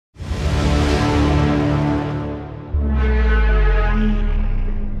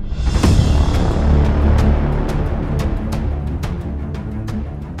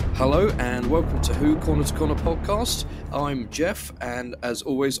Hello and welcome to Who Corner to Corner podcast. I'm Jeff, and as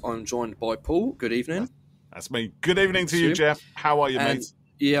always, I'm joined by Paul. Good evening. That's me. Good evening to you, Jeff. How are you, mate?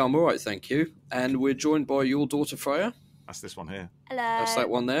 Yeah, I'm all right, thank you. And we're joined by your daughter, Freya. That's this one here. Hello. That's that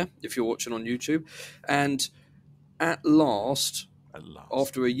one there, if you're watching on YouTube. And at last,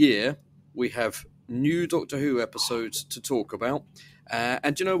 after a year, we have new Doctor Who episodes to talk about.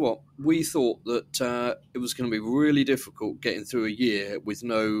 And you know what? We thought that it was going to be really difficult getting through a year with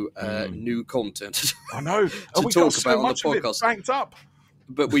no new content. I know. to talk about on the podcast. Banked up.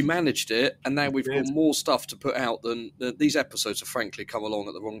 But we managed it, and now we've got more stuff to put out than these episodes have frankly come along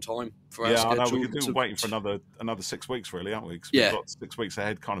at the wrong time for our schedule. Yeah, I know. We could do waiting for another 6 weeks, really, aren't we? Because we've got 6 weeks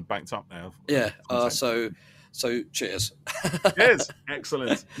ahead kind of banked up now. Yeah, so cheers. Cheers.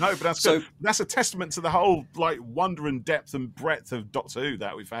 Excellent. No, but that's good. That's a testament to the whole wonder and depth and breadth of Doctor Who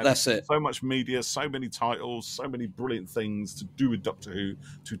that we've had. That's it. So much media, so many titles, so many brilliant things to do with Doctor Who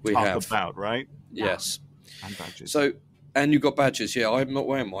to talk about, right? Yes. And badges. And you got badges, yeah. I'm not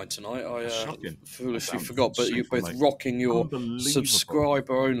wearing mine tonight. I foolishly forgot, but you're both rocking your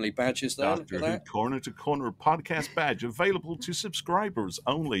subscriber-only badges there. Doctor Who Corner to Corner podcast badge available to subscribers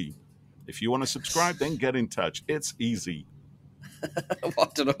only. If you want to subscribe, then get in touch. It's easy. I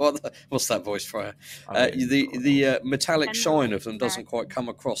don't know what's that voice, Freya? The metallic shine of them doesn't quite come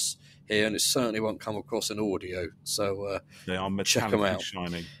across here, and it certainly won't come across in audio. So they are check them out.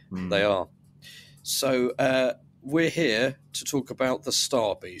 Shining. They are. So we're here to talk about the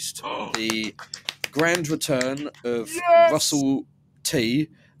Star Beast, the grand return of Russell T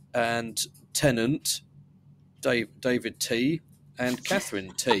and Tennant, David T. and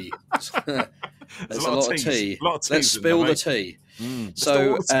Catherine T. There's a lot of tea. Let's spill the tea.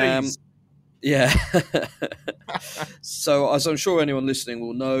 So, yeah. So, as I'm sure anyone listening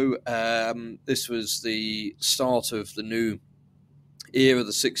will know, this was the start of the new era,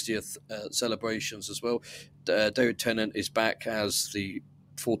 the 60th celebrations as well. David Tennant is back as the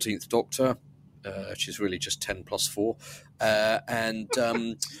 14th Doctor, which is really just 10 plus 4. And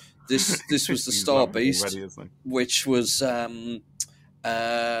this was the Star Beast, which was the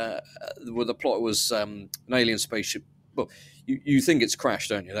plot was an alien spaceship. Well, you think it's crashed,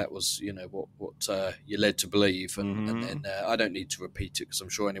 don't you? That was what you're led to believe, and then I don't need to repeat it because I'm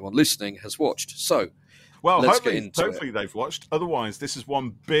sure anyone listening has watched. So, well, let's hopefully they've watched. Otherwise, this is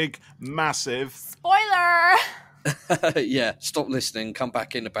one big, massive spoiler. Yeah, stop listening. Come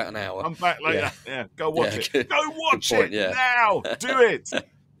back in about an hour. Come back later. Yeah, go watch it. Go watch it now. Do it.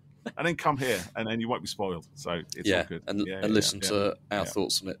 And then come here, and then you won't be spoiled. So it's all good. And listen to our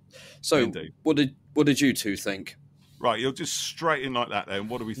thoughts on it. So, indeed. What did you two think? Right, you'll just straight in like that. Then,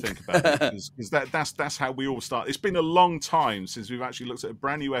 what do we think about it? Because that's how we all start. It's been a long time since we've actually looked at a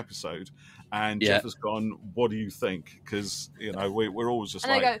brand new episode, and Jeff has gone, "What do you think?" Because we're always just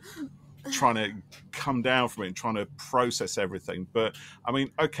trying to come down from it and trying to process everything. But I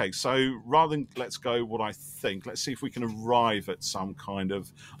mean, okay, so rather than let's go what I think, let's see if we can arrive at some kind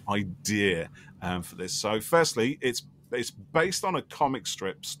of idea for this. So firstly, it's based on a comic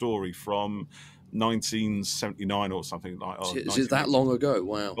strip story from 1979 or something like that. Is it that long ago?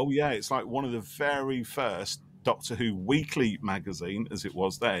 Wow. Oh yeah, it's like one of the very first Doctor Who weekly magazine, as it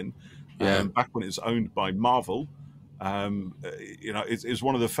was then, back when it was owned by Marvel. It was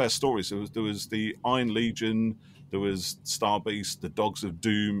one of the first stories. There was the Iron Legion, there was Star Beast, the Dogs of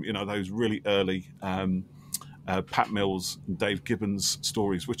Doom. Those really early Pat Mills and Dave Gibbons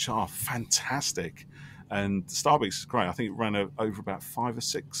stories, which are fantastic. And Star Beast is great. I think it ran over about 5 or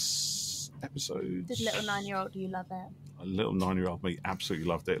 6 episodes. Did little 9-year-old you love it? A little 9-year-old me absolutely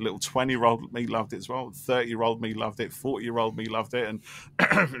loved it. Little 20-year-old me loved it as well. 30-year-old me loved it. 40-year-old me loved it, and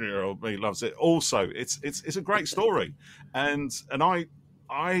 11-year-old me loves it. Also, it's a great story, and I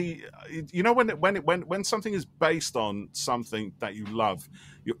when something is based on something that you love,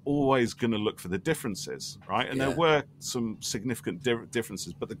 you're always going to look for the differences, right? And there were some significant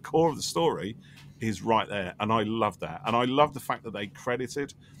differences, but the core of the story is right there, and I love that, and I love the fact that they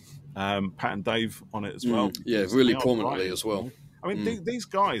credited Pat and Dave on it as well. Really prominently as well. I mean, these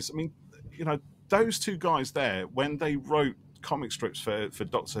guys, those two guys there, when they wrote comic strips for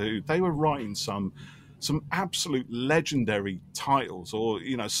Doctor Who, they were writing some absolute legendary titles, or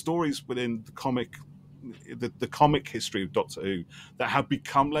stories within the comic history of Doctor Who that have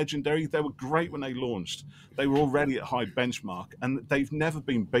become legendary. They were great when they launched. They were already at high benchmark, and they've never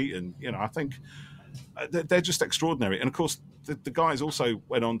been beaten. I think they're just extraordinary. And of course, the guys also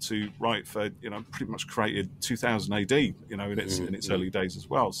went on to write for pretty much created 2000 AD in its early days as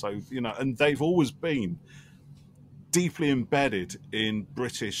well. So and they've always been deeply embedded in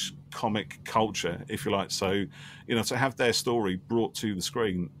British comic culture, if you like. So to have their story brought to the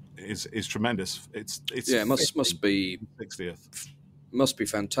screen is tremendous. It's yeah, it must be 60th. Must be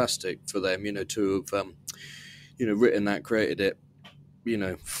fantastic for them, to have written that, created it, 40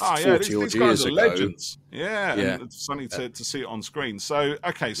 odd these years guys are ago. legends. Yeah, Yeah. and it's funny to see it on screen. So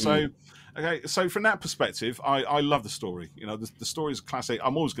so from that perspective, I love the story. The story is classic.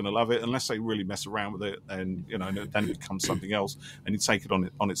 I'm always going to love it unless they really mess around with it, and then it becomes something else, and you take it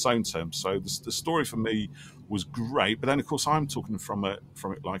on its own terms. So the story for me was great, but then of course I'm talking from it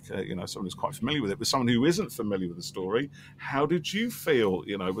like someone who's quite familiar with it, but someone who isn't familiar with the story. How did you feel,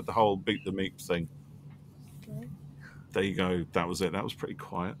 with the whole beat the meat thing? There you go. That was it. That was pretty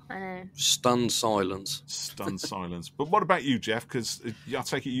quiet. I know. Stunned silence. Stunned silence. But what about you, Jeff? Because I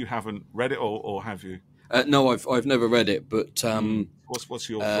take it you haven't read it, or have you? No, I've never read it, but what's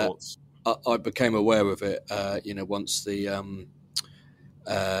your thoughts? I became aware of it. Once the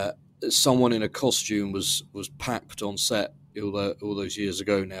someone in a costume was papped on set all those years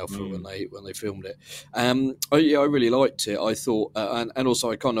ago now for when they filmed it. I really liked it. I thought, and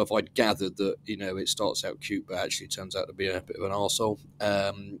also I'd gathered that it starts out cute, but actually turns out to be a bit of an arsehole.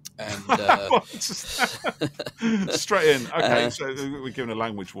 Straight in. Okay, so we're giving a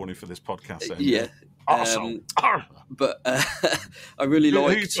language warning for this podcast then. Yeah. Arsehole. But I really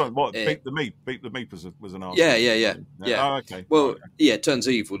liked what it. Beat the meat was an arsehole. Yeah. Oh, okay. Well, yeah, it turns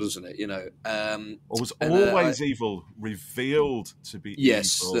evil, doesn't it? Or was always evil, revealed to be evil.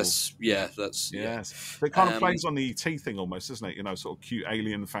 Yes. Yes. It kind of plays on the ET thing almost, isn't it? Sort of cute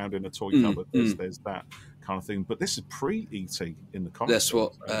alien found in a toy cupboard. There's that kind of thing. But this is pre-ET in the comics. That's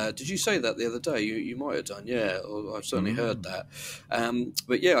what. Did you say that the other day? You might have done. Yeah, or I've certainly heard that.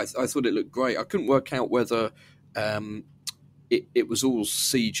 But yeah, I thought it looked great. I couldn't work out whether it was all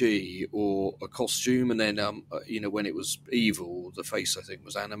CG or a costume, and then when it was evil, the face I think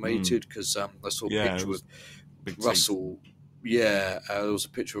was animated, because I saw a picture with Russell. Yeah, there was a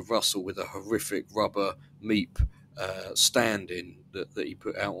picture of Russell with a horrific rubber meep stand-in that he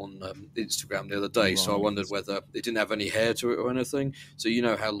put out on Instagram the other day. Right. So I wondered whether it didn't have any hair to it or anything. So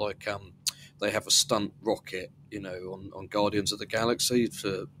how like they have a stunt rocket, on Guardians of the Galaxy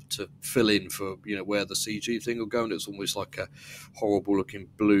to fill in for where the CG thing will go, and it's almost like a horrible looking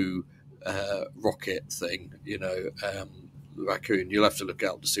blue rocket thing, raccoon. You'll have to look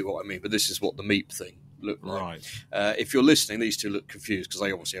out to see what I mean, but this is what the meep thing looked like. Right. If you're listening, these two look confused because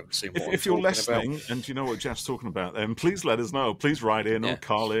they obviously haven't seen what if you're listening about. And you know what Jeff's talking about, then please let us know. Please write in or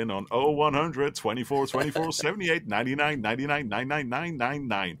call in on 0100 24 24 78 99 99 99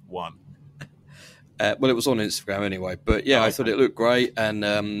 991. Well, it was on Instagram anyway, but yeah, I thought it looked great, and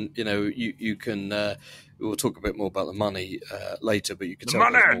you can. We'll talk a bit more about the money later, but you can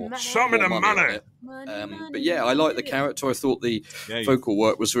tell money. Show me the money. But yeah, I liked the character. I thought the vocal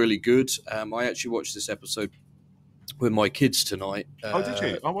work was really good. I actually watched this episode with my kids tonight. Did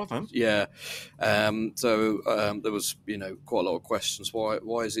you? Oh, well done. Yeah. So there was, quite a lot of questions.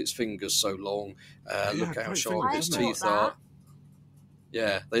 Why is its fingers so long? Look how sharp its teeth are.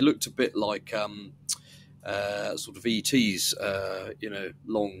 Yeah, they looked a bit like sort of ET's,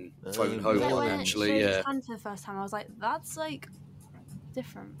 long phone home. Actually, yeah. For the first time, I was like, that's like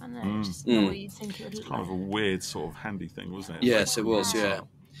different, and then just not what you'd think it would look like. Kind of a weird sort of handy thing, wasn't it? Yes, it was. Yeah.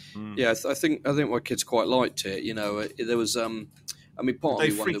 Yeah, I think my kids quite liked it. There was, part did of me wondered.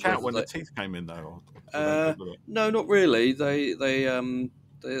 They freak out when the teeth came in, though. No, not really. They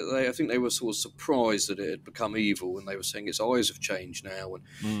I think they were sort of surprised that it had become evil, and they were saying its eyes have changed now, and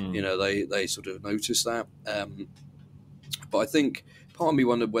they sort of noticed that. But I think part of me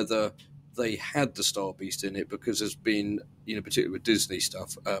wondered whether they had the Star Beast in it, because there's been, particularly with Disney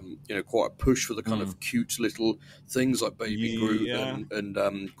stuff, quite a push for the kind of cute little things like Baby Groot and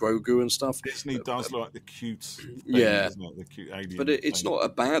Grogu and stuff. Disney does look like the cute thing, isn't it? The cute alien. But it's not a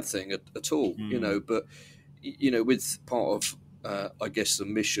bad thing at all, But with part of I guess the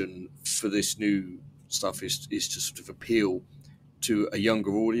mission for this new stuff is to sort of appeal to a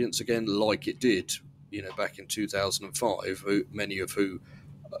younger audience again, like it did, back in 2005. Many of who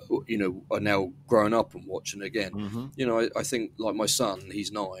are now growing up and watching again. I think, like my son,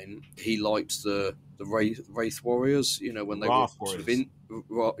 he's 9. He liked the Wraith Warriors. When they were sort of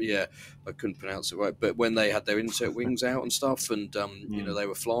I couldn't pronounce it right, but when they had their insect wings out and stuff, and they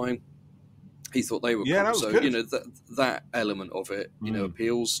were flying. He thought they were cool. That was so good. That element of it,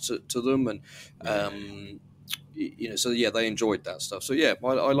 appeals to them, and so they enjoyed that stuff. So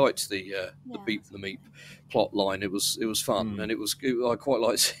I liked the Beat the Meat plot line. It was fun, and I quite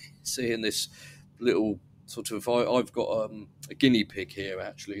liked seeing this little sort of. I've got a guinea pig here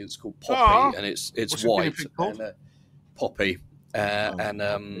actually. It's called Poppy, and it's white and Poppy,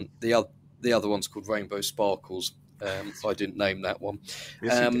 and the other one's called Rainbow Sparkles. I didn't name that one.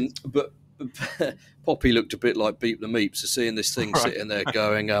 Yes, you did. But Poppy looked a bit like Beep the Meep. So seeing this thing sitting there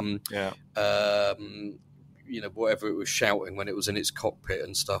going, whatever it was shouting when it was in its cockpit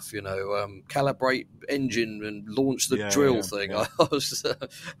and stuff, calibrate engine and launch the drill thing. Yeah.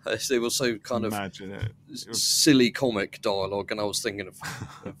 It was so kind of silly comic dialogue, and I was thinking of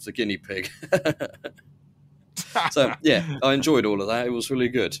the guinea pig. So yeah, I enjoyed all of that. It was really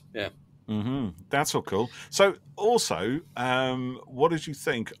good. Yeah. Mm-hmm. That's all cool. So also, what did you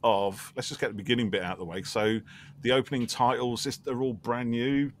think of, let's just get the beginning bit out of the way. So the opening titles, they're all brand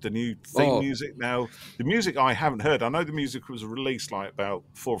new, the new theme music. Now, the music I haven't heard. I know the music was released like about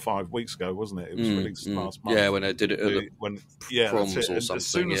 4 or 5 weeks ago, wasn't it? It was released last month. Yeah, when they did it at the proms or something. As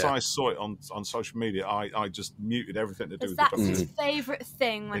soon as I saw it on social media, I just muted everything to do with that's the his favourite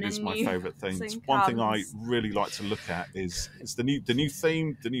thing when it is my favourite thing. It's one thing I really like to look at is the new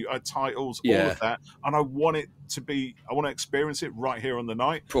theme, the new titles, all of that, and I want to experience it right here on the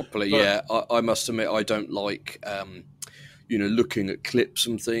night properly. I must admit, I don't like looking at clips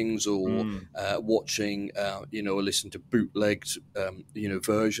and things, or watching or listen to bootlegged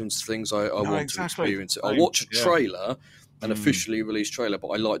versions of things. I want to experience it. I'll watch a trailer, an officially released trailer, but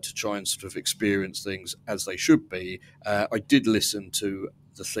I like to try and sort of experience things as they should be. I did listen to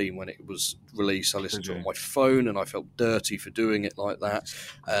the theme when it was released. I listened to it on my phone, and I felt dirty for doing it like that.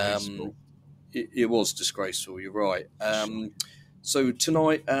 It was disgraceful, you're right. So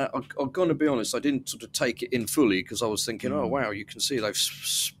tonight, I'm going to be honest, I didn't sort of take it in fully, because I was thinking, oh, wow, you can see they've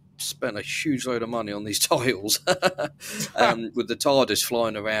spent a huge load of money on these titles with the TARDIS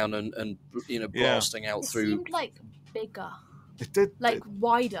flying around and blasting out through. It seemed like bigger. It did. Like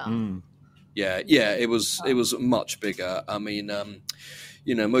wider. Yeah, it was much bigger. I mean,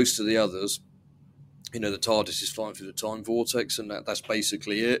 most of the others, the TARDIS is flying through the time vortex, and that's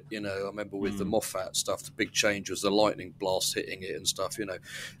basically it. I remember with the Moffat stuff, the big change was the lightning blast hitting it and stuff,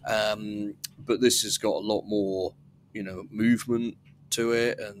 But this has got a lot more, movement to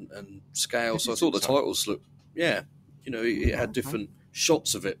it and scale. So I thought the titles looked, it had different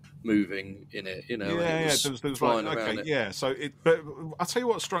shots of it moving in it, there was flying like, around okay, it. yeah. So but I'll tell you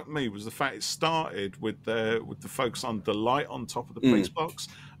what struck me was the fact it started with the focus on the light on top of the police box,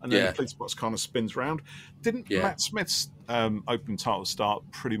 and then the police box kind of spins around. Didn't Matt Smith's opening title start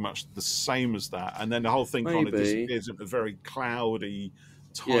pretty much the same as that, and then the whole thing kind of disappears into a very cloudy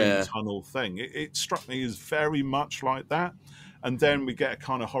time tunnel thing? It struck me as very much like that. And then we get a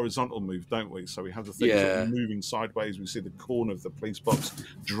kind of horizontal move, don't we? So we have the thing sort of moving sideways. We see the corner of the police box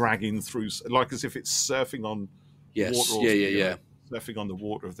dragging through, like as if it's surfing on water. Surfing on the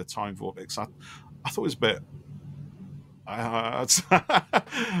water of the time vortex. I thought it was a bit...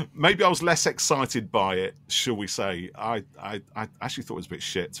 maybe I was less excited by it, shall we say. I actually thought it was a bit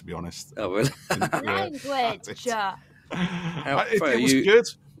shit, to be honest. Oh, really? Language. It was good,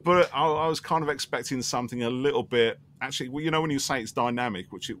 but I was kind of expecting something a little bit... Actually, when you say it's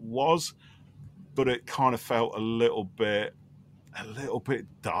dynamic, which it was, but it kind of felt a little bit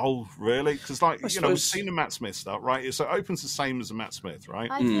dull, really. Because, we've seen the Matt Smith stuff, right? So it opens the same as the Matt Smith, right?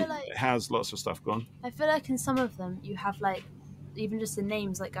 I feel like it has lots of stuff going. I feel like in some of them you have even just the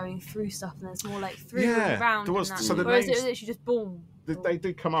names going through stuff, and there's more through and around. There was, so the whereas names, it was literally just boom. They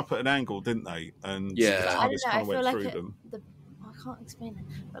did come up at an angle, didn't they? And I don't know. kind of went through them. I can't explain it,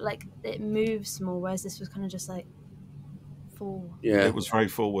 but it moves more, whereas this was kind of just forward. Yeah, it was very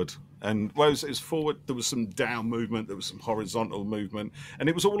forward. And whereas it was forward, there was some down movement, there was some horizontal movement, and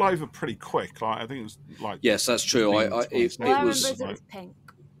it was all over pretty quick. I think it was yes, that's true. I remember it was pink.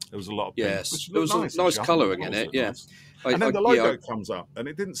 There was a lot of pink. Yes, there was a nice colouring in it. Yeah. Nice. And then the logo comes up, and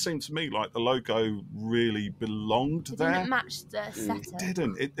it didn't seem to me like the logo really belonged there. It didn't match the setup. It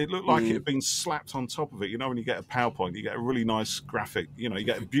didn't. It looked like it had been slapped on top of it. When you get a PowerPoint, you get a really nice graphic. You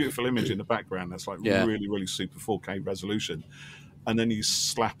get a beautiful image in the background that's really, really super 4K resolution. And then you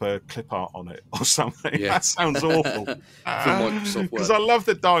slap a clip art on it or something. Yeah. That sounds awful. Because I love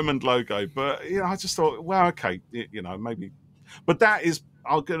the diamond logo, but I just thought, well, okay, maybe. But that is...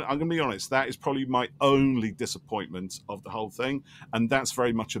 I'm going to be honest, that is probably my only disappointment of the whole thing, and that's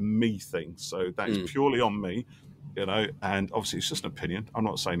very much a me thing. So that is purely on me, and obviously it's just an opinion. I'm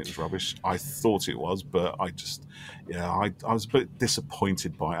not saying it was rubbish. I thought it was, but I just, I was a bit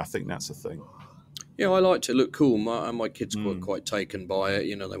disappointed by it. I think that's the thing. Yeah, I liked it. It looked cool. My kids were quite taken by it.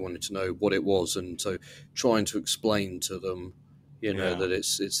 They wanted to know what it was, and so trying to explain to them, that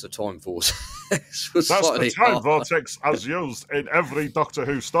it's the time vortex. That's the time vortex as used in every Doctor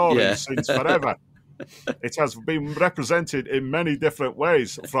Who story since forever. It has been represented in many different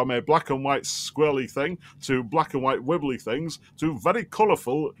ways, from a black and white squirrely thing to black and white wibbly things to very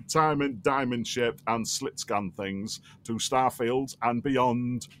colourful diamond shaped and slit scan things to starfields and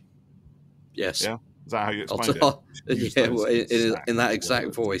beyond. Yes. Yeah. Is that how you explained it? Yeah, well, in that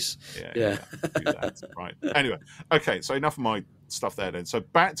exact voice. Yeah. Do that. Right. Anyway, okay, so enough of my stuff there then. So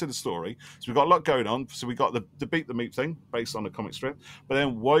back to the story. So we've got a lot going on. So we got the Beat the Meat thing based on the comic strip, but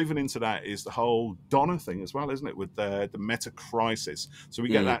then woven into that is the whole Donna thing as well, isn't it? With the meta crisis. So we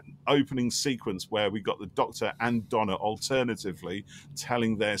get that opening sequence where we got the Doctor and Donna alternatively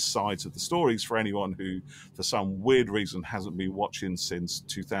telling their sides of the stories for anyone who, for some weird reason, hasn't been watching since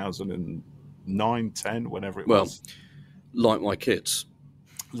 2009, 10, whenever it was. Well, like my kids.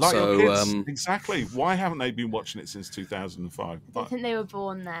 Like your kids, exactly. Why haven't they been watching it since 2005? I don't think they were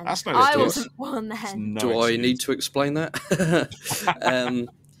born then. That's no I excuse. wasn't born then. Do I need to explain that?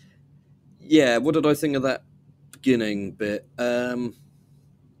 Yeah, what did I think of that beginning bit? Kind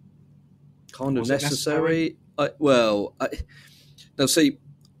of Was it necessary. Now see,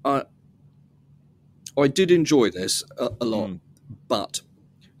 I did enjoy this a lot, but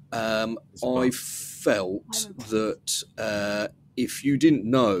I felt that if you didn't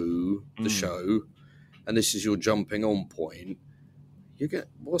know the show, and this is your jumping on point, you get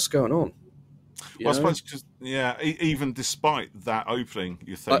what's going on. I suppose because even despite that opening,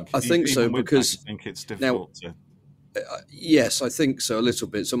 you think I think so, because you think it's difficult to. Yes, I think so a little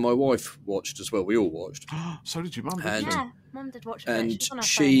bit. So my wife watched as well. We all watched. So did your mum? Yeah, Mum did watch it. And She's on her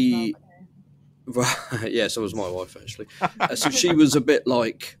she, phone as well, right, yeah, so was my wife actually. So she was a bit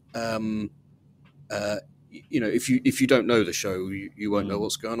like, if you don't know the show, you won't know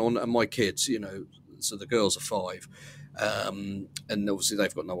what's going on. And my kids, so the girls are 5, and obviously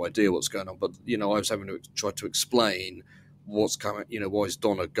they've got no idea what's going on. But I was having to try to explain what's coming. Why is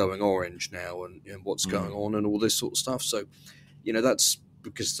Donna going orange now, and what's going on, and all this sort of stuff. So, that's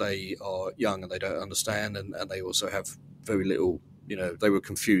because they are young and they don't understand, and they also have very little. They were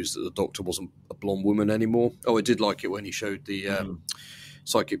confused that the Doctor wasn't a blonde woman anymore. Oh, I did like it when he showed the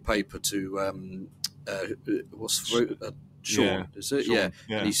psychic paper to Sean, is it? Sean, yeah.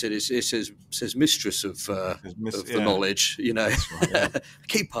 And he said it says mistress of the knowledge. Right.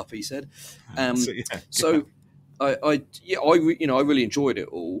 Keep up, he said. So I really enjoyed it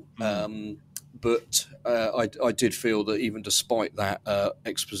all. But I did feel that even despite that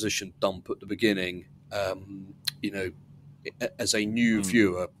exposition dump at the beginning, as a new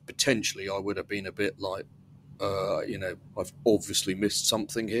viewer, potentially I would have been a bit like, I've obviously missed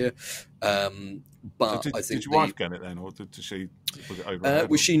something here. But I think did your wife get it then, or did she was it over?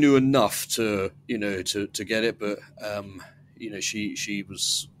 Well, she knew enough to to get it, but she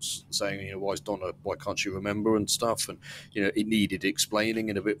was saying, why can't she remember and stuff, and it needed explaining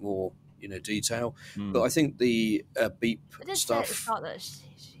in a bit more detail. But I think the beep stuff. It did say at the start that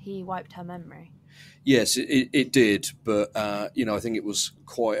he wiped her memory. Yes, it did, but I think it was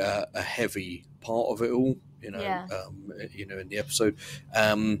quite a heavy part of it all. In the episode,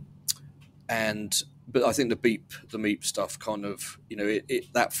 but I think the meep stuff kind of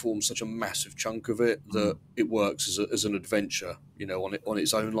that forms such a massive chunk of it that it works as an adventure, on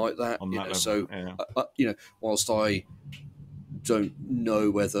its own like that. Whilst I don't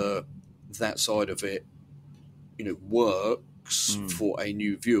know whether that side of it, works for a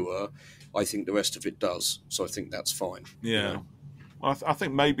new viewer, I think the rest of it does. So I think that's fine. Yeah. Well, I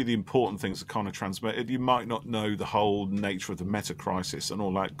think maybe the important things are kind of transmitted. You might not know the whole nature of the meta crisis and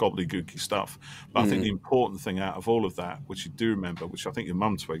all that gobbledygooky stuff, but I think the important thing out of all of that, which you do remember, which I think your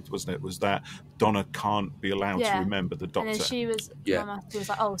mum tweaked, wasn't it, was that Donna can't be allowed to remember the Doctor. And then she was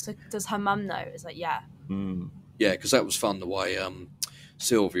like, oh, so does her mum know? It's like, yeah. Yeah, because that was fun, the way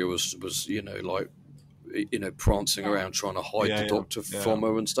Sylvia was like, prancing around trying to hide the Doctor from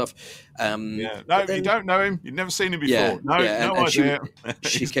her and stuff. No, you don't know him. You've never seen him before. No idea.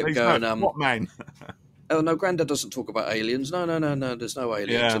 She kept going, what man? Oh, no, Grandad doesn't talk about aliens. No, there's no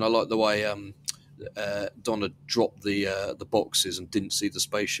aliens. And I like the way Donna dropped the boxes and didn't see the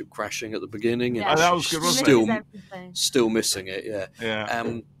spaceship crashing at the beginning. And that was good, wasn't it? Still missing it, yeah.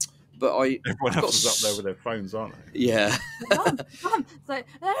 But everyone else is up there with their phones, aren't they? Yeah. Mum. It's like,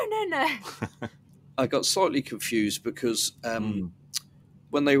 no. I got slightly confused because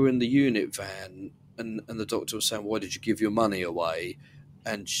when they were in the unit van and the Doctor was saying, why did you give your money away?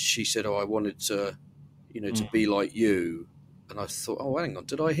 And she said, I wanted to, to be like you. And I thought, oh, hang on,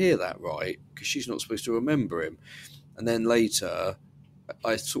 did I hear that right? Because she's not supposed to remember him. And then later,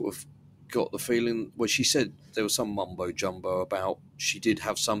 I sort of got the feeling, well, she said there was some mumbo-jumbo about she did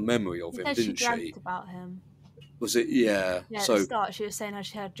have some memory of him, didn't she? She dreamt about him. Was it? Yeah. Yeah, at So the start she was saying how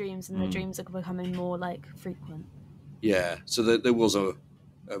she had dreams, and the dreams are becoming more like frequent. yeah. So there was a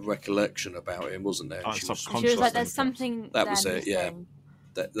recollection about him, wasn't there? And She was like, "There's something." That was it. Yeah.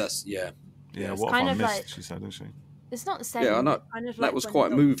 That's Yeah, yeah. what kind have I of missed? like- She said, didn't she? It's not the same. Yeah, I know. It's kind of That like was when quite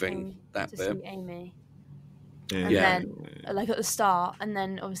the Doctor moving, came that to bit. see Amy, Yeah, and then like at the start, and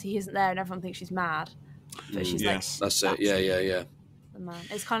then obviously he isn't there, and everyone thinks she's mad, but she's yes, that's it. Yeah. the man.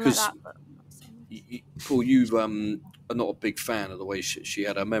 It's kind of like that, but not the same. Paul, you are not a big fan of the way she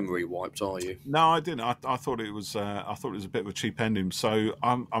had her memory wiped, are you? No, I didn't. I thought it was. I thought it was a bit of a cheap ending. So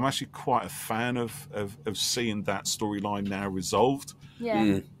I'm actually quite a fan of seeing that storyline now resolved.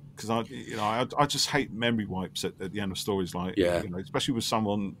 Yeah. Because I just hate memory wipes at the end of stories, like especially with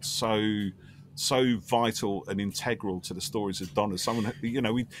someone so vital and integral to the stories of Donna. Someone,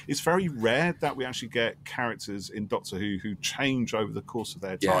 it's very rare that we actually get characters in Doctor Who change over the course of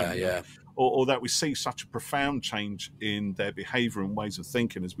their time. Or that we see such a profound change in their behaviour and ways of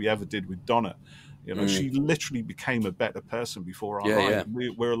thinking as we ever did with Donna. She literally became a better person before our eyes.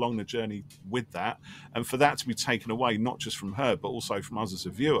 We're along the journey with that, and for that to be taken away, not just from her but also from us as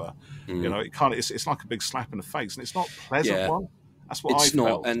a viewer, it's like a big slap in the face, and it's not a pleasant one. That's what I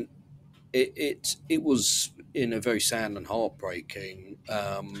felt. And it was very sad and heartbreaking.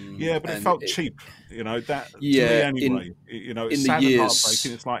 But it felt cheap, that to me anyway. It's in sad the years, and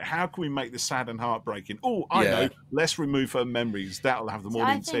heartbreaking. It's like, how can we make this sad and heartbreaking? Oh, I know. Let's remove her memories. That'll have them all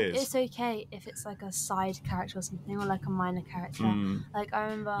in tears. It's okay if it's like a side character or something, or like a minor character. Like I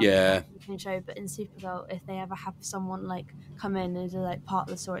remember, show, but in Supergirl, if they ever have someone like come in and do like part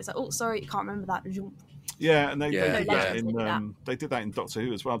of the story, it's like, oh, sorry, you can't remember that. Yeah, and they did that in they did that in Doctor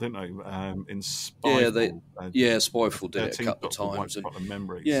Who as well, didn't they? In Spyfall. Spyfall did it a couple of times.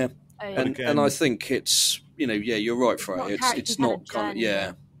 Memories. Yeah, again, and I think it's you're right, Freya. It's not kind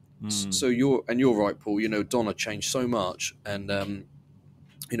of So you're right, Paul. Donna changed so much, and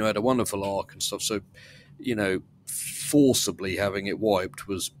had a wonderful arc and stuff. So forcibly having it wiped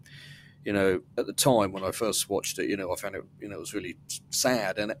was. At the time when I first watched it, I found it, it was really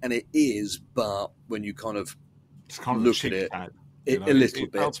sad, and it is. But when you kind of look at it, a little bit,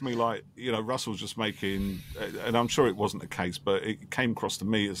 it felt to me like Russell's just making, and I'm sure it wasn't the case, but it came across to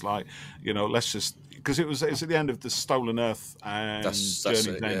me as like, let's just, because it's at the end of the Stolen Earth and Journey's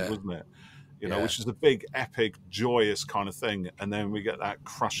End, wasn't it? Which is a big, epic, joyous kind of thing, and then we get that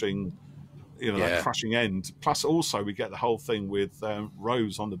crushing. That crushing end. Plus, also we get the whole thing with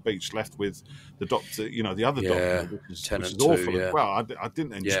Rose on the beach, left with the Doctor, the other Doctor, which is awful as well. I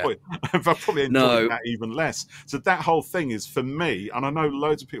didn't enjoy it. I probably enjoyed that even less. So that whole thing is, for me, and I know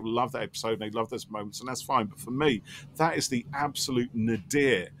loads of people love that episode and they love those moments, and that's fine. But for me, that is the absolute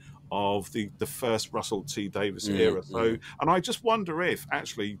nadir of the first Russell T Davies era. So, and I just wonder if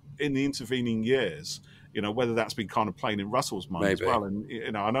actually in the intervening years, whether that's been kind of playing in Russell's mind as well.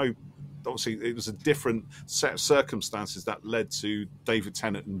 And I know. Obviously, it was a different set of circumstances that led to David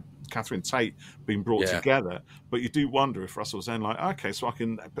Tennant and Catherine Tate being brought together. But you do wonder if Russell's then like, okay, so I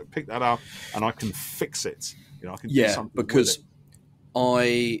can pick that up and I can fix it. I can do something because with it.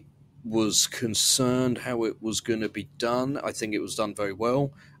 I was concerned how it was going to be done. I think it was done very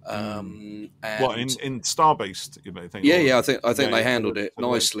well. And what in Starbase? You may think. I think they handled it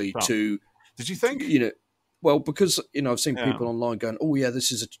nicely. Did you think? Well, because I've seen people online going, "Oh yeah,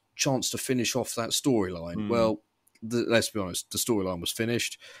 this is a chance to finish off that storyline." Well, let's be honest, the storyline was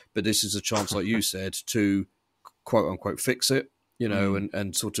finished, but this is a chance, like you said, to quote unquote fix it,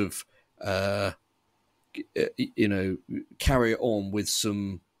 and sort of carry it on with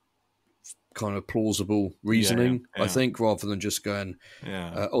some kind of plausible reasoning. I think, rather than just going,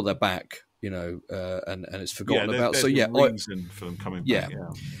 "Oh, they're back." And it's forgotten about. So reason for them coming back.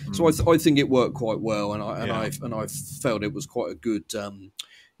 So I think it worked quite well, and I felt it was quite a good,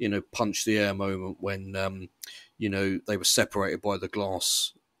 punch the air moment when they were separated by the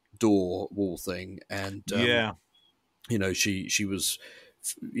glass door wall thing, and she was,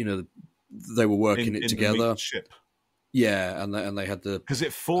 they were working it together. And they had the because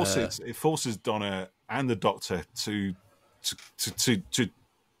it forces Donna and the Doctor to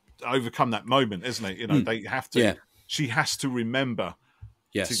overcome that moment, isn't it? They have to. She has to remember.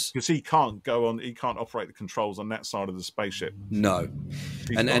 Yes, because he can't operate the controls on that side of the spaceship. No,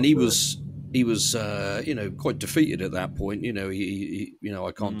 and he was quite defeated at that point. He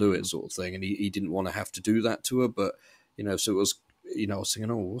I can't do it, sort of thing, and he didn't want to have to do that to her. But so it was. I was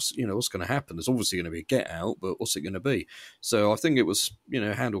thinking, what's going to happen? There's obviously going to be a get out, but what's it going to be? So I think it was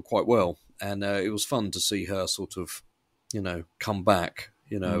handled quite well, and it was fun to see her sort of come back.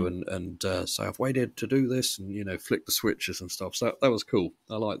 you know, and say, I've waited to do this, and, you know, flick the switches and stuff. So that was cool.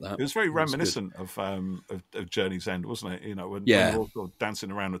 I like that. It was very reminiscent of Journey's End, wasn't it? You know, when yeah. we're all sort of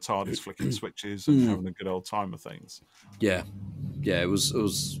dancing around the TARDIS, flicking switches and having a good old time of things. Yeah. Yeah, it was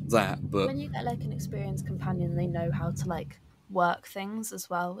that. But when you get like an experienced companion, they know how to like work things as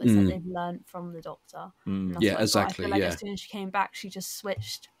well. It's like they've learned from the Doctor. Yeah, exactly. I feel like as soon as she came back, she just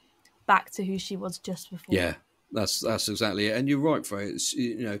switched back to who she was just before. Yeah. That's exactly it, and you're right, Frey. It's,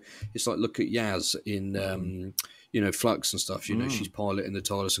 you know, it's like, look at Yaz in you know, Flux and stuff. You know, she's piloting the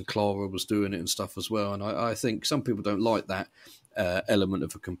TARDIS, and Clara was doing it and stuff as well. And I think some people don't like that element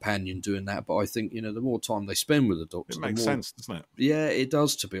of a companion doing that, but I think, you know, the more time they spend with the Doctor, it makes sense, doesn't it? Yeah, it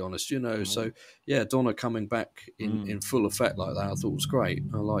does, to be honest. You know, so yeah, Donna coming back in full effect like that, I thought was great.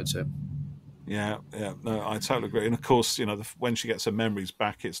 I liked it. Yeah, no, I totally agree. And of course, you know, when she gets her memories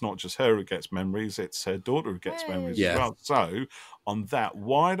back, it's not just her who gets memories; it's her daughter who gets memories as well. So, on that,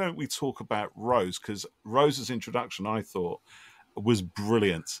 why don't we talk about Rose? Because Rose's introduction, I thought, was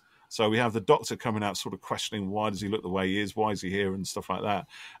brilliant. So we have the Doctor coming out, sort of questioning why does he look the way he is, why is he here, and stuff like that.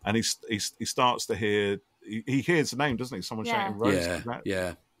 And he starts to hear, he hears the name, doesn't he? Someone shouting Rose,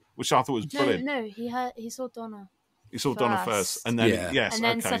 which I thought was brilliant. No, he saw Donna. He saw Donna first, and then and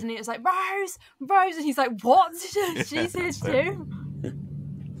then suddenly it was like Rose, and he's like, "What? She's here too."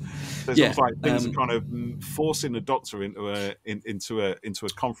 So it's like things are kind of forcing the Doctor into a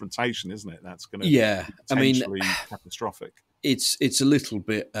confrontation, isn't it? That's going to be potentially catastrophic. It's a little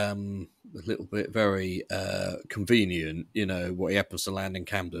bit very convenient, you know, what he happens to land in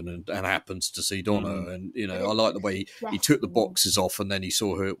Camden and happens to see Donna, and, you know, I like the way he took the boxes off and then he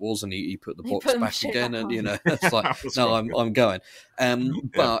saw who it was and he put the box back again, and, you know, it's like, no, I'm going.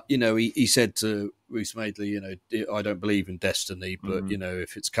 But, you know, he said to Rhys Madeley, you know, I don't believe in destiny, but, you know,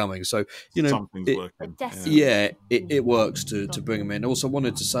 if it's coming, so, you know, something's working. It works to bring him in. Also, I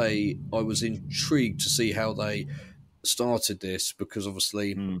wanted to say I was intrigued to see how they started this, because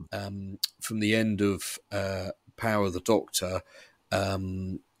obviously from the end of Power of the Doctor,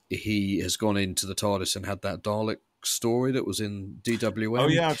 he has gone into the TARDIS and had that Dalek story that was in DWM. Oh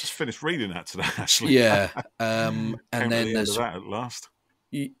yeah, I just finished reading that today, actually. Yeah, and then there's that at last.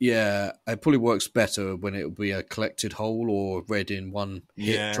 Yeah, it probably works better when it will be a collected whole or read in one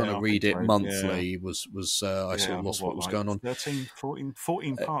hit. Trying to read it monthly was I sort of lost what was going on. 13,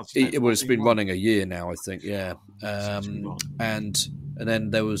 14 parts. It's been running a year now, I think. Yeah, and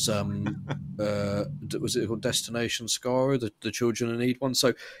then there was was it called Destination Skara, the Children in Need one?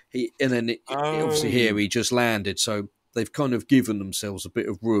 So obviously here he just landed, so they've kind of given themselves a bit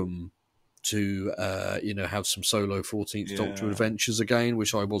of room to you know, have some solo 14th Doctor adventures again,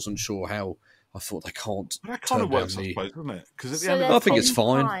 which I wasn't sure how. I thought they can't. But that kind of works, I suppose, doesn't it? Because at the end of I think it's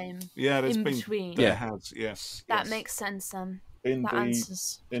fine. Yeah, there's been between. There has, yes. That makes sense then. In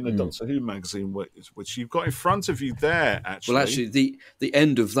the Doctor Who magazine, which you've got in front of you there, actually. Well, actually, the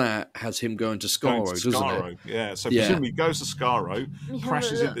end of that has him going to Skaro, doesn't it? Yeah, so presumably he goes to Skaro,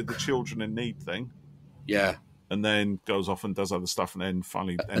 crashes into the Children in Need thing. Yeah. And then goes off and does other stuff, and then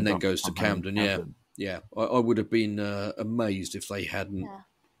finally goes to Camden. Yeah. I would have been amazed if they hadn't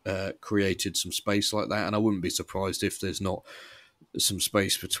created some space like that, and I wouldn't be surprised if there's not some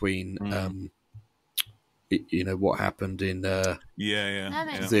space between, you know, what happened in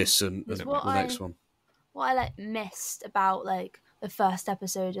this and the next one. What I missed about the first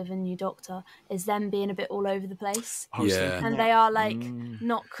episode of A New Doctor is them being a bit all over the place. And they are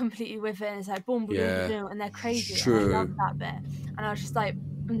not completely with it, and it's like boom, boom, boom, and they're crazy. True. I love that bit. And I was just like,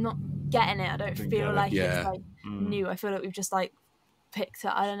 I'm not getting it. I don't feel like it's new. I feel like we've just picked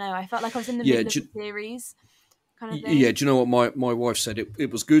it. I don't know. I felt like I was in the middle of the series kind of thing. Yeah, do you know what my wife said?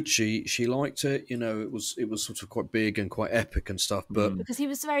 It was good. She liked it. You know, it was sort of quite big and quite epic and stuff. But because he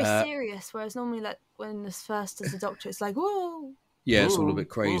was very serious, whereas normally when this first as the Doctor, it's like whoa. Yeah, it's all a bit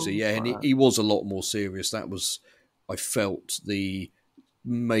crazy. And he was a lot more serious. That was, I felt, the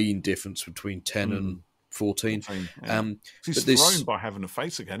main difference between 10 and 14. He's thrown by having a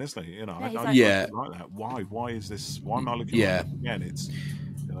face again, isn't he? You know, I like that. Why is this? Why am I looking at it again? It's,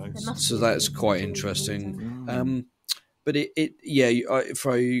 you know, so that's quite interesting. But if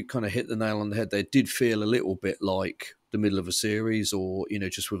I kind of hit the nail on the head, they did feel a little bit like the middle of a series, or, you know,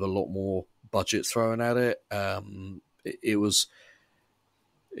 just with a lot more budget thrown at it. It was.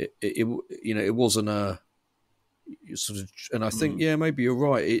 It wasn't a sort of, and I think maybe you're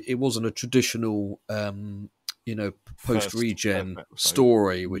right. It wasn't a traditional, post regen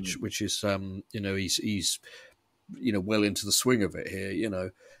story, which is he's well into the swing of it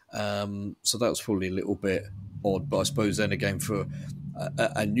here, so that was probably a little bit odd. But I suppose then again for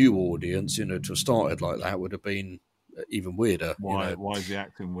a new audience, to have started like that would have been even weirder. Why is he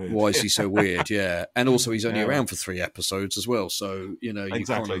acting weird? Why is he so weird? Yeah, and also he's only around for 3 episodes as well, so you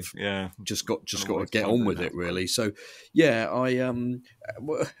kind of just got to get on with it, really. So yeah,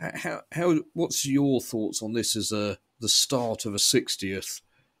 what's your thoughts on this as the start of a 60th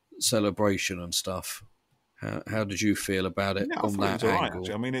celebration and stuff? How did you feel about it on that angle?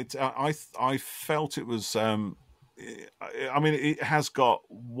 Right, I mean, I felt it was. I mean, it has got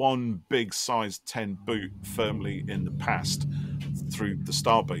one big size 10 boot firmly in the past through the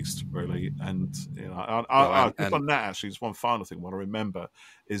Starbeast, really. And just on that, actually, there's one final thing. What I remember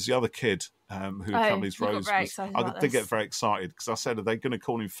is the other kid who accompanies Rose. I did get very excited because I said, "Are they going to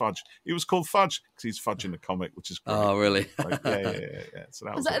call him Fudge?" He was called Fudge because he's Fudge in the comic, which is great. Oh, really? Yeah. So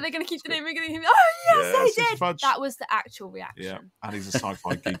that was are they going to keep the name? Oh, yes, they did. Fudge. That was the actual reaction. Yeah, and he's a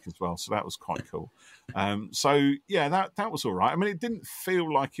sci-fi geek as well, so that was quite cool. So yeah, that was all right. I mean, it didn't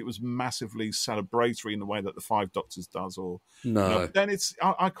feel like it was massively celebratory in the way that the Five Doctors does, or no. Then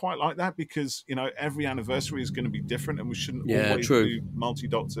I quite like that because every anniversary is going to be different, and we shouldn't always do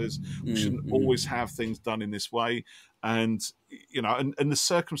multi-Doctors. We shouldn't always have things done in this way, and and the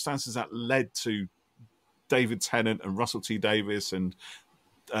circumstances that led to David Tennant and Russell T Davies and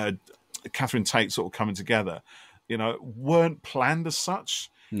Catherine Tate sort of coming together, weren't planned as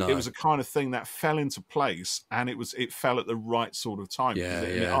such. No. It was a kind of thing that fell into place, and it fell at the right sort of time.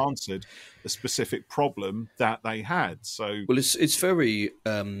 It answered a specific problem that they had. So, well, it's very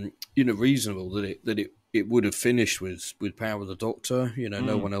reasonable that it would have finished with Power of the Doctor.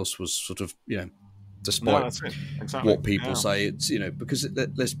 No one else was sort of despite what people say. It's because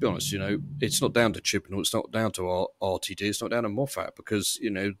let's be honest, it's not down to Chibnall, it's not down to RTD, it's not down to Moffat, because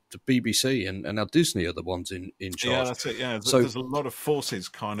the BBC and now Disney are the ones in charge. Yeah, that's it. Yeah, so there's a lot of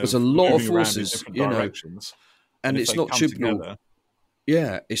forces there's a lot of forces, directions, and it's not Chibnall.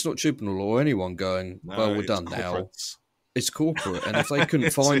 Together, it's not Chibnall or anyone going, well, we're done now. It's corporate, and if they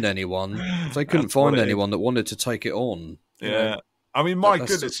couldn't find anyone, that wanted to take it on, I mean, my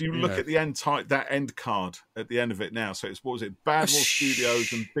goodness, you look at the that end card at the end of it now. So it's, what was it, Bad Wolf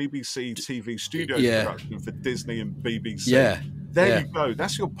Studios and BBC TV Studios production for Disney and BBC. There you go.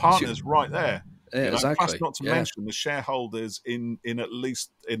 That's your partners right there. Yeah, exactly. Plus, not to mention the shareholders in at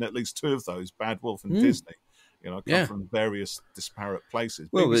least 2 of those, Bad Wolf and Disney. Come from various disparate places.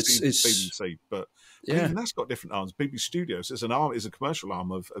 Well, BBC it's BBC, but even that's got different arms. BBC Studios is a commercial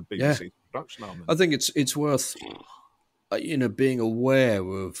arm of BBC production arm. I think it's worth being aware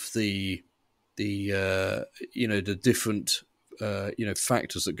of the different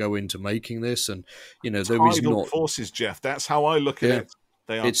factors that go into making this, and there is not forces, Jeff. That's how I look at it.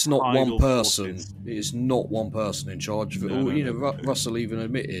 It's not one person. Forces. It's not one person in charge of it. Russell even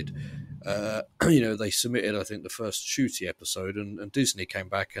admitted. They submitted, I think, the first Shooty episode, and Disney came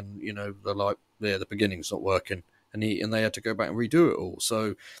back and they're like, the beginning's not working. And they had to go back and redo it all.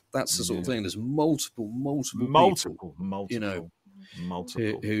 So that's the sort of thing. There's multiple people,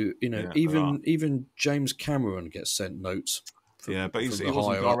 who even James Cameron gets sent notes. But he wasn't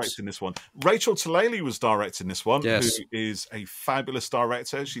directing this one. Rachel Talalay was directing this one, who is a fabulous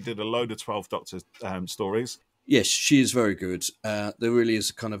director. She did a load of 12 Doctor stories. Yes, she is very good. There really is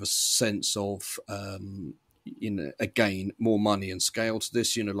a kind of a sense of again, more money and scale to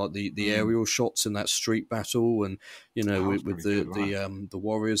this, like the aerial shots in that street battle, and with the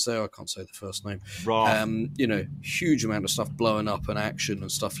warriors there. I can't say the first name. Right. Huge amount of stuff blowing up and action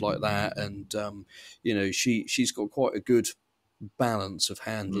and stuff like that, and she's got quite a good balance of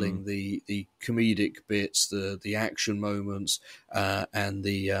handling the comedic bits, the action moments, and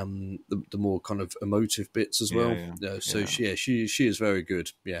the more kind of emotive bits as well. She is very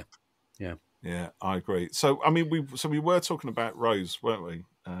good. Yeah, I agree. So, I mean, we were talking about Rose, weren't we?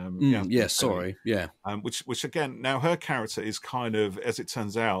 Which again, now her character is kind of, as it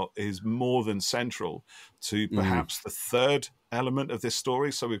turns out, is more than central to perhaps the third element of this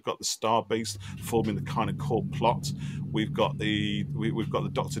story. So we've got the Star Beast forming the kind of core plot. We've got the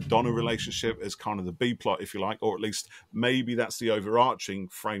Dr. Donna relationship as kind of the B plot, if you like, or at least maybe that's the overarching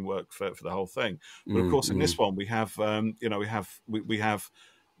framework for the whole thing. But of course, in this one, we have we have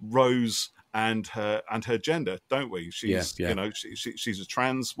Rose and her gender, don't we? She's she's a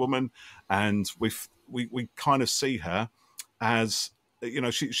trans woman, and we kind of see her as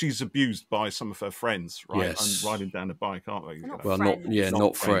she's abused by some of her friends, right? Yes. And riding down the bike, aren't we?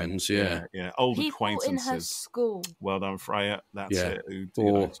 Not friends. Yeah, old people acquaintances. In her school. Well done, Freya. That's it.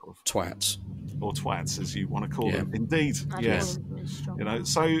 Or twats, or twats, as you want to call them. Indeed,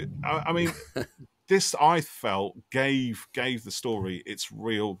 So I mean, this I felt gave the story its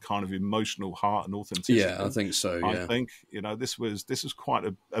real kind of emotional heart and authenticity. Yeah, I think so. Yeah. I think, this was quite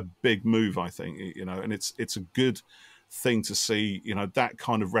a big move, I think, and it's a good thing to see, that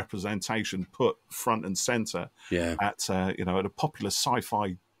kind of representation put front and center at a popular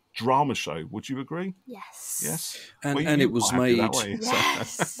sci-fi drama show. Would you agree? Yes. And it was made that way,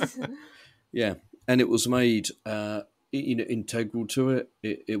 yes. yeah, and it was made integral to it.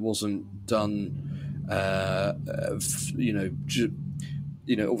 It wasn't done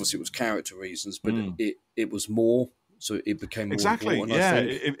obviously it was character reasons, but it was more, so it became more important, yeah. I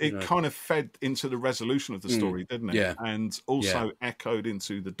think, it kind of fed into the resolution of the story, didn't it? Yeah. And also echoed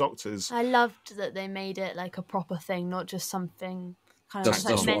into the Doctor's. I loved that they made it like a proper thing, not just something kind of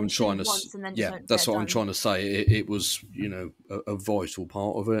that's what I'm trying to that's what I'm trying to say. It was a vital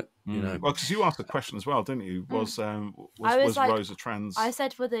part of it. Well, because you asked a question as well, didn't you? Was Rose a trans? I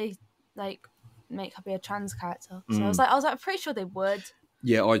said, would they like make her be a trans character? So I was like, I'm pretty sure they would.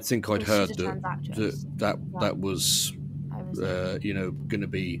 Yeah, I think I'd heard that was going to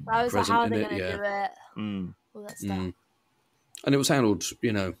be I was present like, how are in they it. going to do it? All that stuff. And it was handled,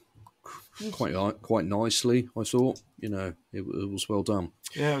 quite nicely. I thought, it was well done.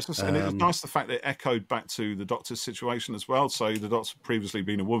 Yeah, and it was nice the fact that it echoed back to the Doctor's situation as well. So the Doctor's previously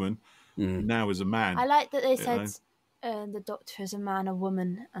been a woman, now is a man. I like that they said the Doctor is a man, a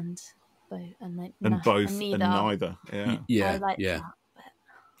woman, and both, and neither. Yeah, yeah, I like yeah. that bit.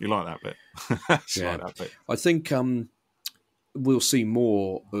 You like that bit? Yeah. Like that bit. I think we'll see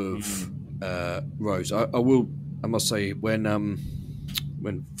more of Rose. I must say,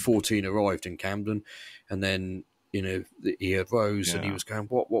 when 14 arrived in Camden, and then he had Rose, and he was going,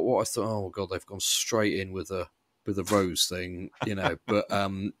 what? I thought, oh god, they've gone straight in with a Rose thing, But I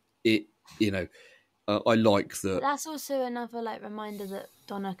like that. But that's also another reminder that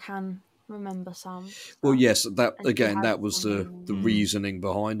Donna can remember some stuff. Well, yes, that was the reasoning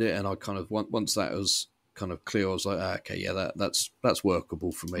behind it, and I kind of once that was kind of clear, I was like, okay, yeah, that's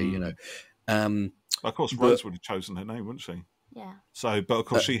workable for me, Of course, Rose would have chosen her name, wouldn't she? Yeah. So, but of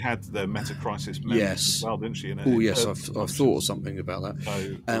course, she had the Metacrisis memory as well, didn't she? Yes, I've thought of something about that.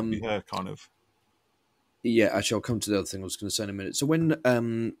 So, it'll be her kind of. Yeah, actually, I'll come to the other thing I was going to say in a minute. So when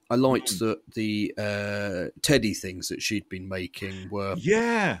I liked that the Teddy things that she'd been making were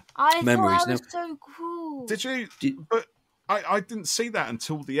I memories. thought that was so cool. Did you? But I didn't see that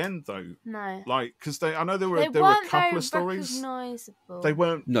until the end, though. No, because I know there were a couple of stories. They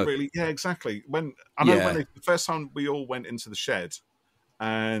weren't really. Yeah, exactly. When the first time we all went into the shed.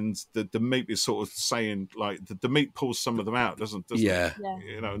 And the meat is sort of saying, the meat pulls some of them out, doesn't it? Yeah.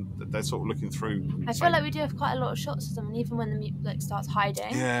 They're sort of looking through. I feel like we do have quite a lot of shots of them, and even when the meat starts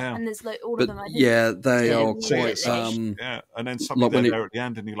hiding, and there's all of them. They are quite. And then something there at the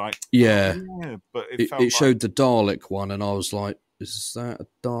end, and you're like, but it showed the Dalek one, and I was like, is that a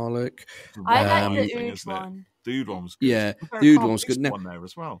Dalek? I like the Ood one. The Ood one was good. Yeah, the Ood one was good. One there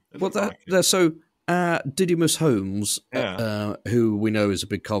as well. They're so. Didymus Holmes, who we know is a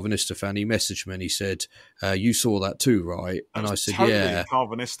big Calvinista fan, he messaged me and he said, you saw that too, right? And I said, yeah.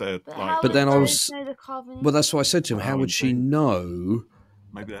 Calvinista, but then I was... Well, that's what I said to him. How would she know?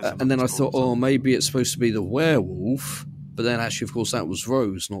 Maybe and then I thought, maybe it's supposed to be the werewolf. But then actually, of course, that was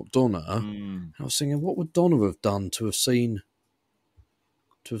Rose, not Donna. And I was thinking, what would Donna have done to have seen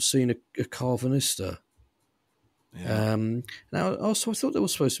a Calvinista? Yeah. Now, also, I thought there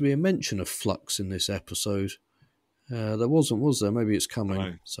was supposed to be a mention of Flux in this episode. There wasn't, was there? Maybe it's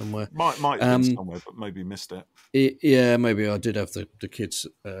coming somewhere. Might have been somewhere, but maybe missed it. Yeah, maybe I did have the kids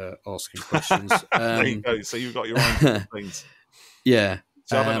asking questions. There you go. So you've got your own things. Yeah.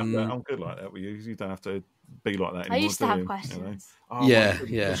 So I'm good like that with you. You don't have to be like that anymore. I used to have questions.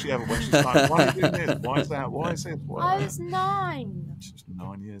 Yeah. She ever when she's like, why are you doing this? Why is that? Why is it? I was 9. She was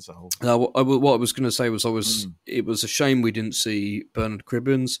 9 years old. What I was going to say was it was a shame we didn't see Bernard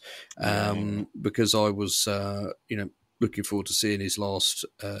Cribbins because I was looking forward to seeing his last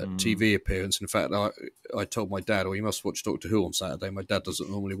TV appearance. In fact, I told my dad, you must watch Doctor Who on Saturday. My dad doesn't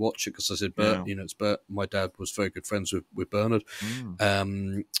normally watch it because I said, it's Bert. My dad was very good friends with Bernard.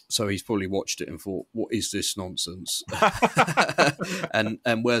 So he's probably watched it and thought, what is this nonsense?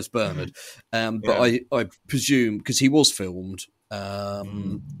 and where's Bernard? But I presume, because he was filmed,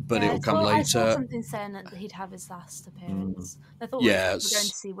 but it'll come later. I saw something saying that he'd have his last appearance. I thought we were going to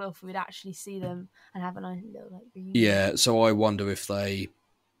see Wilfred, we'd actually see them and have a little reunion. Yeah, so I wonder if I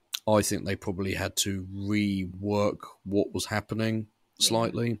think they probably had to rework what was happening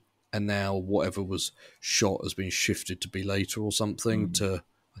slightly, and now whatever was shot has been shifted to be later or something.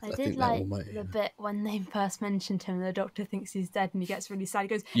 I did like the bit when they first mentioned him and the Doctor thinks he's dead and he gets really sad. He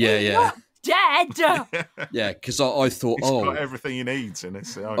goes, yeah. dead. Yeah, because I thought, He's got everything he needs in it.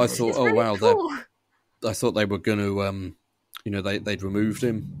 So I thought, really wow, cool. I thought they were going to, they'd removed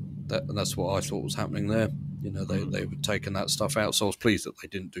him. And that's what I thought was happening there. They were taking that stuff out. So I was pleased that they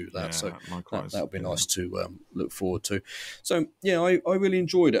didn't do that. So that would be nice to look forward to. So, yeah, I really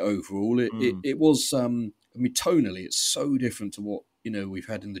enjoyed it overall. It was, tonally, it's so different to what, we've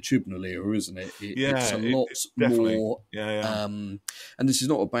had in the Chibnall era, isn't it? It's a lot more. And this is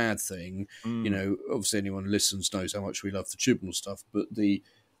not a bad thing. Obviously anyone who listens knows how much we love the Chibnall stuff, but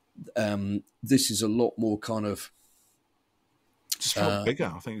this is a lot more kind of just felt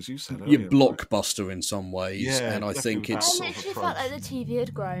bigger, I think, as you said earlier. Blockbuster in some ways, and I think it's. I literally felt like the TV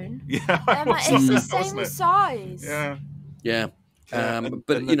had grown. Yeah, it's the same size. Yeah.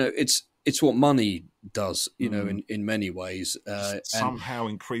 But it's what money does, in many ways. Somehow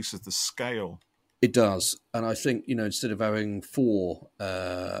increases the scale. It does, and I think instead of having 4,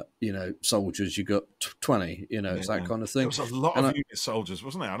 soldiers, you got 20. It's that kind of thing. There was a lot of unit soldiers,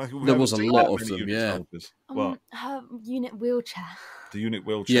 wasn't there? I don't think there was a lot of them. Yeah. Her unit wheelchair. The unit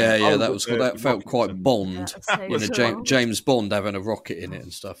wheelchair. Yeah, that felt quite Bond. James Bond having a rocket in it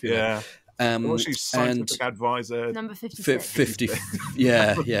and stuff. Yeah. Was she scientific advisor? Number 56. 50.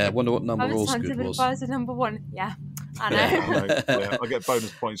 Yeah. Wonder what number Osgood was. Scientific advisor number 1. Yeah, I know. Yeah, I get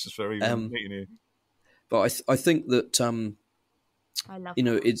bonus points just for even meeting you. But I think that I love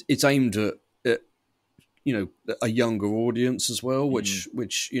it's aimed at a younger audience as well, which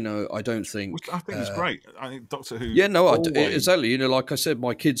I don't think. Which I think is great. I think Doctor Who. Yeah, no, exactly. Like I said,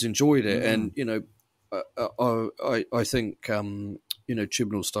 my kids enjoyed it, and I think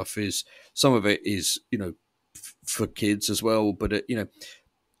Chibnall stuff is some of it is for kids as well, but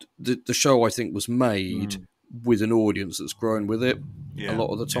the show I think was made with an audience that's grown with it a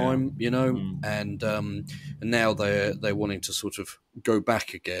lot of the time, and now they're wanting to sort of go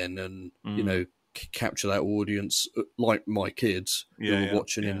back again and capture that audience, like my kids who were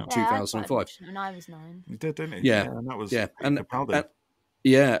watching in 2005. When I was 9, You did, didn't you? And that was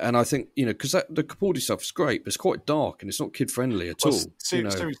and I think because the Capaldi stuff is great, but it's quite dark and it's not kid friendly at all.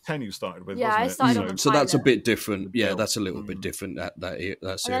 Series 10 you started with, I started on so that's a bit different. Yeah, that's a little bit different. That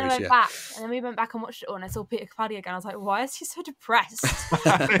series. And then I went back, and then we went back and watched it all, and I saw Peter Capaldi again. I was like, why is he so depressed?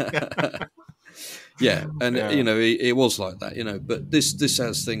 Yeah, and it was like that, but this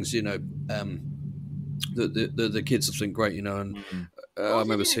has things, the kids have been great, and I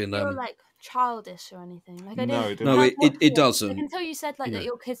remember seeing them. Like childish or anything. Like I didn't. No, it doesn't. Like, until you said that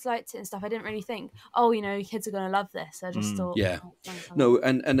your kids liked it and stuff, I didn't really think, kids are going to love this. I just thought, no,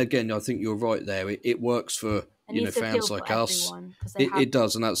 and again, I think you're right there. It works for fans like us. It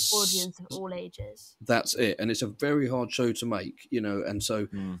does, and that's audience of all ages. That's it, and it's a very hard show to make, and so.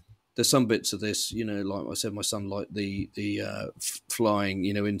 There's some bits of this, like I said, my son liked the flying,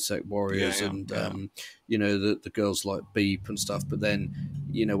 insect warriors, and the girls like Beep and stuff. But then,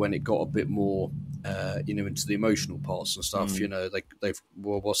 when it got a bit more, into the emotional parts and stuff, they've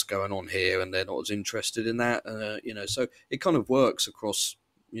what's going on here, and they're not as interested in that, So it kind of works across,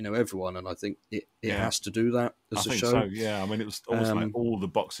 everyone, and I think it has to do that as a show. So, yeah. I mean, it was almost like all the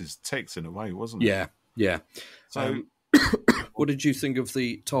boxes ticked in a way, wasn't it? Yeah. So. What did you think of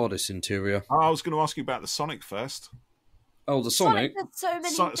the TARDIS interior? I was going to ask you about the Sonic first. Oh, the Sonic? So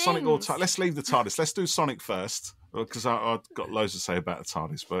many things. Sonic or let's leave the TARDIS. Let's do Sonic first, because I've got loads to say about the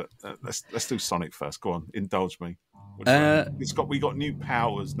TARDIS. But let's do Sonic first. Go on, indulge me. We got new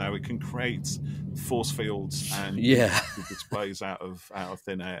powers now. It can create force fields and displays out of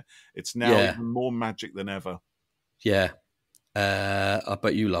thin air. It's now even more magic than ever. Yeah, I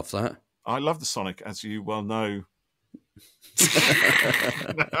bet you love that. I love the Sonic, as you well know.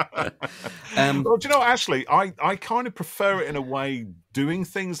 Well, do you know, actually, I kind of prefer it in a way, doing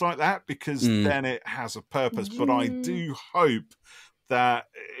things like that, because then it has a purpose. But I do hope that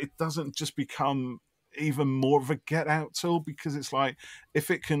it doesn't just become even more of a get out tool, because it's like, if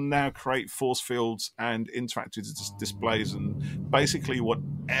it can now create force fields and interactive displays and basically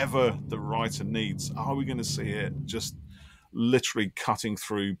whatever the writer needs, are we going to see it just literally cutting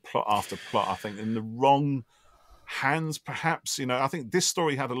through plot after plot? I think in the wrong hands, perhaps. I think this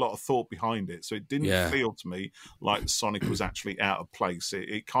story had a lot of thought behind it, so it didn't feel to me like Sonic was actually out of place.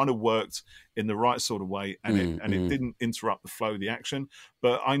 It kind of worked in the right sort of way, and it didn't interrupt the flow of the action.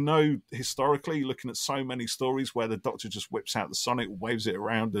 But I know historically, looking at so many stories where the Doctor just whips out the Sonic, waves it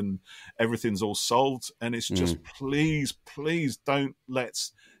around, and everything's all solved, and it's just please don't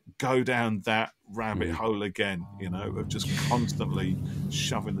let's go down that rabbit hole again, of just constantly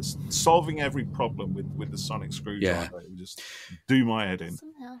solving every problem with the Sonic screwdriver. It would just do my head in.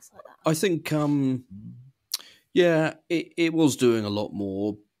 Something else like that. I think, it was doing a lot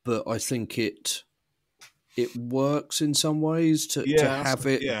more, but I think it works in some ways to have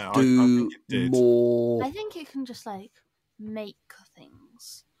it I do think it did. more. I think it can just like make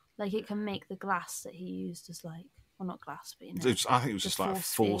things. Like it can make the glass that he used as like, well, not glass, but I think it was just like a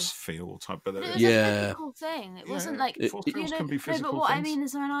force field type. But it was a physical thing. It wasn't like force fields can be physical. No, but what things. I mean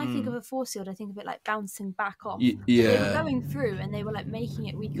is when I think of a force field, I think of it like bouncing back off. Yeah, they were going through, and they were like making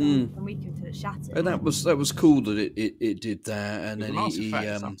it weaker and weaker until it shattered. And that was cool that it did that. And then nice effect,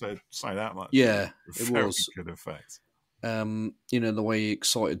 I have to say that much. Yeah, it was good effect. The way he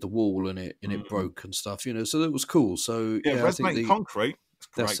excited the wall and it broke and stuff. So that was cool. So resonating concrete.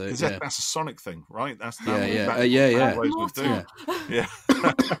 That's great. That's a Sonic thing, right? That's would do. Yeah.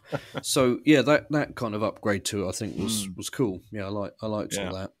 So that kind of upgrade to it, I think was cool. Yeah, I liked all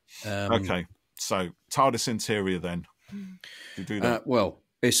that. Okay, so TARDIS interior then. You do that. Well,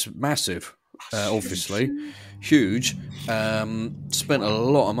 it's massive. Obviously, huge. Spent a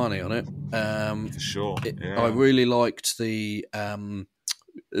lot of money on it. For sure. I really liked the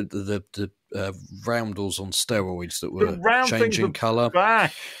roundels on steroids that were changing colour.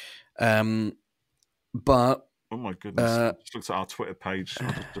 But oh my goodness! Just looked at our Twitter page.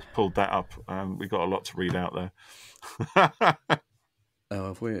 I just pulled that up. We got a lot to read out there.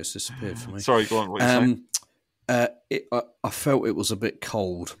 Have we? It's disappeared for me. Sorry, go on. What are you saying? I felt it was a bit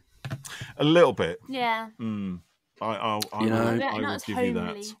cold. A little bit. Yeah. I will give you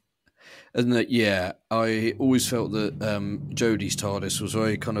that. And that, I always felt that Jodie's TARDIS was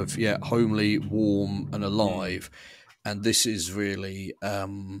very kind of homely, warm, and alive, and this is really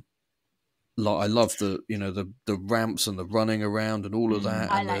like I love the the ramps and the running around and all of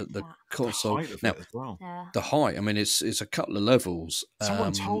that, and the console. Now, as well. The height. I mean, it's a couple of levels.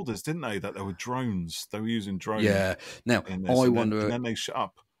 Someone told us, didn't they, that there were drones? They were using drones. Yeah. Now I wonder. And then they shut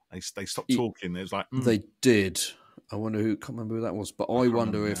up. They stopped talking. It was like they did. I wonder who. Can't remember who that was, but I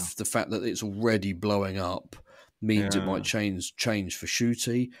wonder if the fact that it's already blowing up means it might change for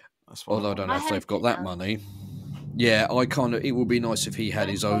Shooty. Although I don't know if they've got that money. Yeah, it would be nice if he had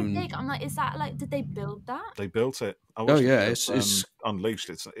his own. Big. I'm like, is that like? Did they build that? They built it. It's Unleashed.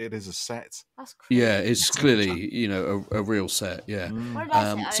 It is a set. That's crazy. Yeah, it's clearly a real set. Yeah. What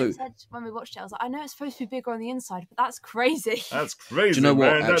about it? I said when we watched it, I was like, I know it's supposed to be bigger on the inside, but that's crazy. That's crazy. Do you know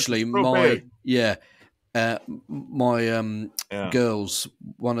what? Man? Actually, my girls,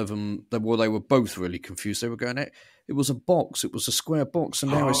 one of them, they were both really confused. They were going, it was a box, it was a square box,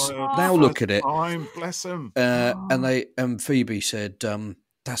 and now look at it. Bless them. And Phoebe said,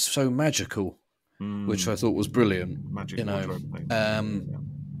 "That's so magical," which I thought was brilliant. Magic,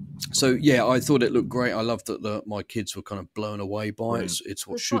 So I thought it looked great. I loved that my kids were kind of blown away by it. It's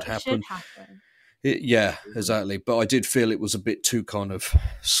what should happen. Exactly. But I did feel it was a bit too kind of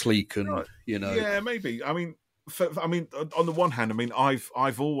sleek and Yeah, maybe. I mean, on the one hand,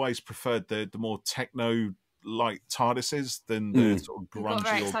 I've always preferred the more techno light TARDISes than the sort of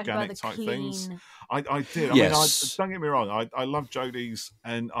grungy organic type things. I did. Yes. Don't get me wrong. I love Jodie's,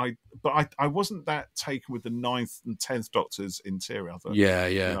 but I wasn't that taken with the 9th and 10th Doctor's interior. I thought,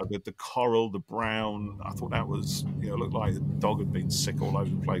 the coral, the brown. I thought that was looked like the dog had been sick all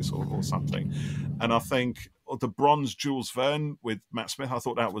over the place or something. And I think the bronze Jules Verne with Matt Smith, I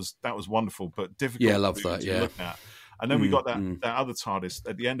thought that was wonderful, but difficult. Yeah, I love that. To look at. And then we got that other TARDIS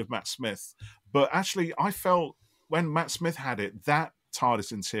at the end of Matt Smith. But actually, I felt when Matt Smith had it, that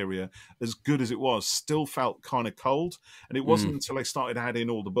TARDIS interior, as good as it was, still felt kind of cold. And it wasn't until they started adding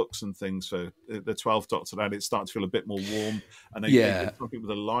all the books and things for the 12th Doctor that it started to feel a bit more warm. And they took it with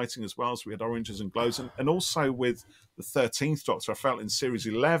the lighting as well. So we had oranges and glows. And also with the 13th Doctor, I felt in Series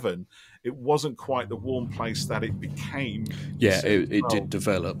 11, it wasn't quite the warm place that it became. Yeah, it did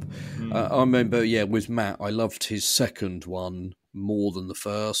develop. I remember, with Matt, I loved his second one more than the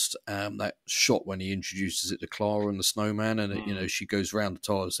first. That shot when he introduces it to Clara and the snowman, and she goes round the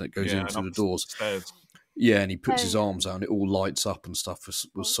TARDIS and it goes in through the doors. Yeah, and he puts his arms out and it all lights up and stuff.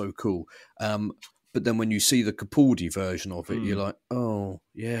 Was so cool. But then when you see the Capaldi version of it, you're like, oh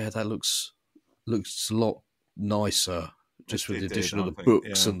yeah, that looks a lot nicer. Just with the addition of the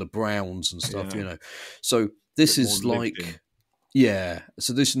books and the browns and stuff, So this is like,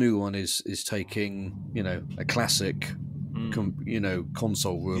 so this new one is taking, a classic,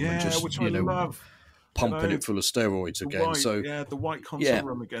 console room and just, which I love. Pumping it full of steroids again. The white console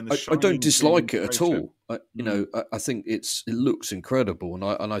room again. I don't dislike it at all. I think it looks incredible,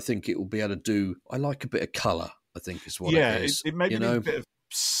 and I think it will be able to do. I like a bit of colour. I think is what it is. It maybe needs a bit of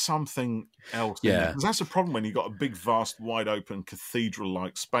something else. Because that's a problem when you've got a big, vast, wide open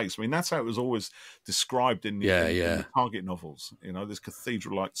cathedral-like space. I mean, that's how it was always described in the Target novels. This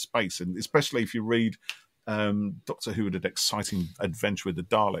cathedral-like space, and especially if you read Doctor Who had an exciting adventure with the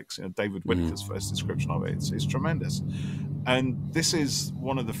Daleks. David Whittaker's first description of it. It's tremendous. And this is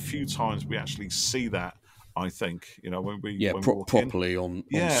one of the few times we actually see that, I think, when we walk properly on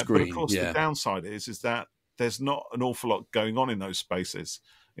screen. But of course, the downside is that there's not an awful lot going on in those spaces.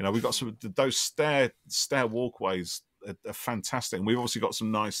 We've got those stair walkways are fantastic, and we've obviously got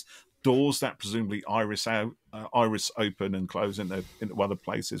some nice doors that presumably iris open and close into other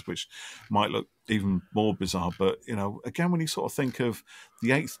places, which might look even more bizarre. But again, when you sort of think of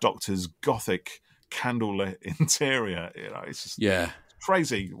the Eighth Doctor's gothic candlelit interior, it's just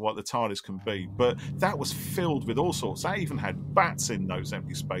crazy what the TARDIS can be. But that was filled with all sorts. That even had bats in those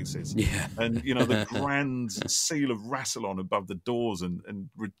empty spaces. Yeah. And, the grand seal of Rassilon above the doors and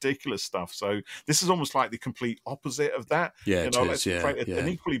ridiculous stuff. So this is almost like the complete opposite of that. Yeah, let's create an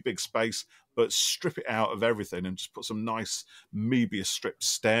equally big space, but strip it out of everything and just put some nice Mobius strip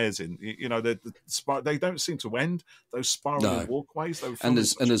stairs in. They don't seem to end, those spiraling walkways. And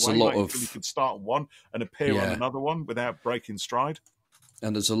there's a lot of... You could start on one and appear on another one without breaking stride.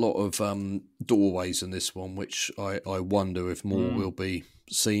 And there's a lot of doorways in this one, which I wonder if more will be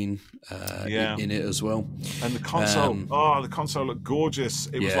seen in it as well. And the console, the console looked gorgeous.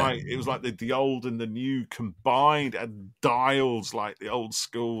 It was like the old and the new combined, and dials like the old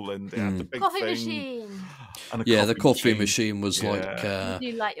school, and it had the big coffee thing. Machine. And the coffee machine was like. I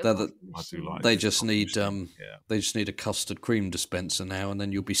do like your coffee machine. They just need a custard cream dispenser now, and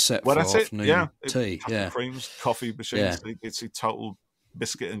then you'll be set for afternoon tea. Custard creams, coffee machines. It's a total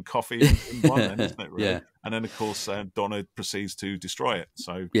biscuit and coffee in one, then, isn't it? Really? And then of course Donna proceeds to destroy it.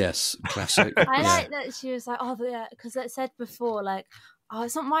 So yes, classic. I like that she was like, because it said before, like,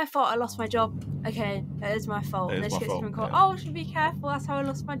 it's not my fault I lost my job. Okay, it is my fault. And then she gets from call, I should be careful. That's how I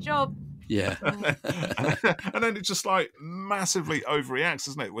lost my job. Yeah. And then it just like massively overreacts,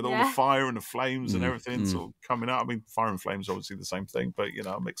 isn't it? With all the fire and the flames and everything sort of coming out. I mean, fire and flames are obviously the same thing, but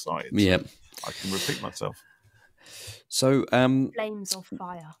I'm excited. Yeah. So I can repeat myself. So, flames of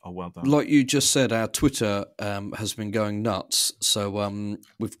fire. Oh, well done. Like you just said, our Twitter has been going nuts. So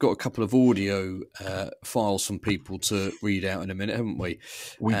we've got a couple of audio files from people to read out in a minute, haven't we?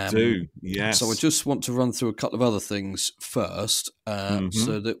 We do, yes. So I just want to run through a couple of other things first.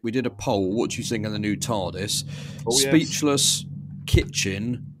 So that we did a poll. What do you think of the new TARDIS? Speechless,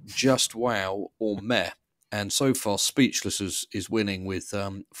 kitchen, just wow, or meh? And so far, Speechless is winning with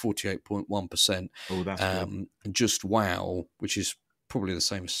 48.1%. Oh, that's good. Just wow, which is probably the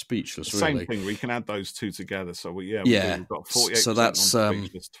same as Speechless, really. Same thing. We can add those two together. So, we've got 48% so that's, on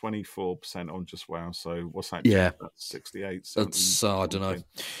Speechless, 24% on Just Wow. So, what's that? Yeah. That's 68. That's, I don't know.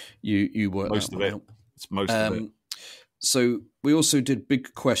 You work most that of it. out. It's most of it. So we also did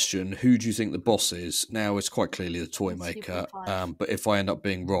big question, who do you think the boss is? Now it's quite clearly the toy maker, but if I end up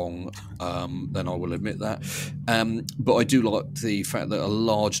being wrong, then I will admit that. But I do like the fact that a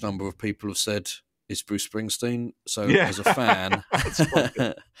large number of people have said it's Bruce Springsteen. So as a fan,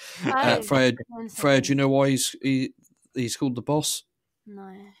 Freya, do you know why he's called the boss?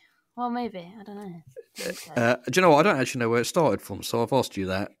 No. Well, maybe. I don't know. Do you know what? I don't actually know where it started from, so I've asked you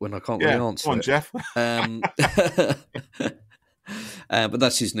that when I can't really answer come on, it. Jeff. But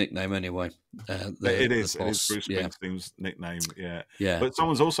that's his nickname anyway. It is Bruce Springsteen's nickname, yeah. But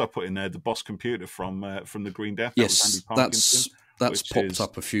someone's also put in there the boss computer from the Green Death. Yes, that's popped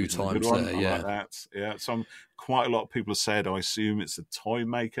up a few times there, like that. Yeah, quite a lot of people have said, I assume it's the toy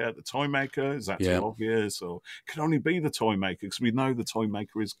maker. The toy maker, is that too obvious? Or it could only be the toy maker, because we know the toy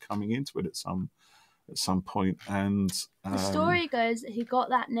maker is coming into it at some point. And the story goes that he got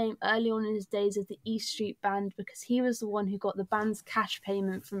that name early on in his days of the East Street Band, because he was the one who got the band's cash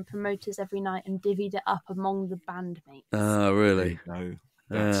payment from promoters every night and divvied it up among the bandmates. Oh, really?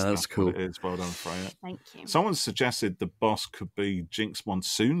 That's cool. What it is. Well done, Freya. Thank you. Someone suggested the boss could be Jinx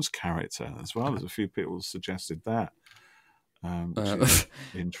Monsoon's character as well. There's a few people who suggested that. Which is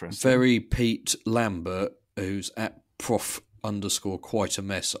interesting. Very Pete Lambert, who's at prof_ quite a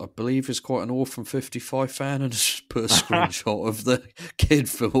mess, I believe is quite an Orphan 55 fan, and just put a screenshot of the kid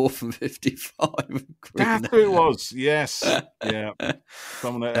from Orphan 55. That's who it was, yes. Yeah.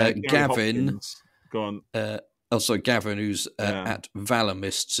 Someone, Gavin. Hopkins. Go on. Also, Gavin, who's at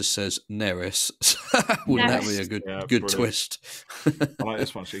Valamist, just says Neris. Wouldn't that be a good twist? I like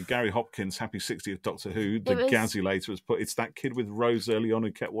this one. Actually. Gary Hopkins, Happy 60th Doctor Who. The Gazilator has put, it's that kid with Rose early on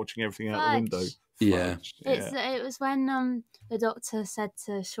who kept watching everything out the window. It was when the Doctor said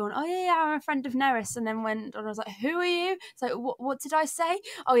to Sean, I'm a friend of Neris, and then when Donna was like, who are you? It's like, what did I say?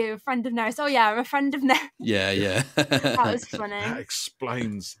 Oh yeah, you're a friend of Neris. Oh yeah, I'm a friend of Neris. Yeah. That was funny. That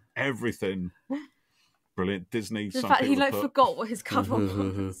explains everything. Brilliant. Disney. The fact he forgot what his cover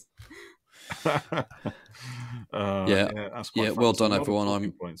was. That's quite funny. Well done, everyone.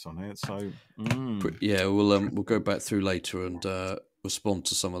 I'm points on here, so we'll go back through later and respond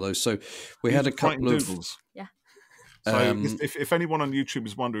to some of those. So we had a couple of doodles. Yeah. So if anyone on YouTube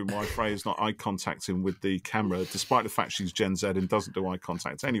is wondering why Freya's not eye contacting with the camera, despite the fact she's Gen Z and doesn't do eye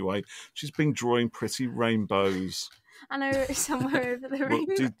contact anyway, she's been drawing pretty rainbows. And I wrote somewhere over the rainbow. What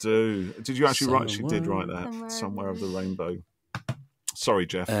did you do? Did you actually write? She did write that. Somewhere over the rainbow. Sorry,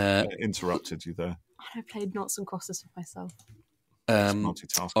 Jeff. Interrupted you there. I played noughts and crosses with myself.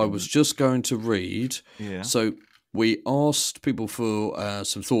 I was just going to read. Yeah. So we asked people for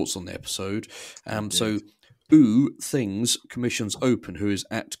some thoughts on the episode. So Things Commissions Open, who is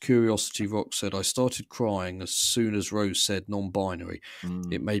at Curiosity Rock, said, I started crying as soon as Rose said non-binary.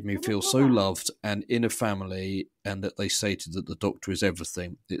 It made me feel so loved and in a family, and that they stated that the Doctor is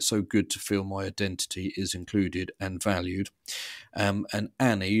everything. It's so good to feel my identity is included and valued. And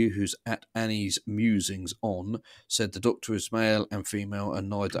Annie, who's at Annie's Musings On, said the Doctor is male and female and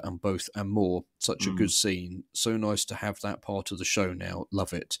neither and both and more. Such a good scene. So nice to have that part of the show now.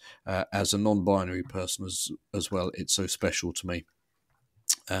 Love it. As a non-binary person as well, it's so special to me.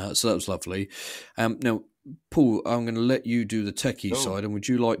 So that was lovely. Now, Paul, I'm going to let you do the techie side, and would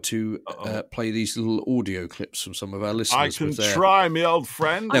you like to play these little audio clips from some of our listeners? I can try, my old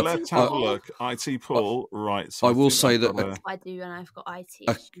friend. Now, let's have a look. IT Paul, right. So I will say that I do, and I've got IT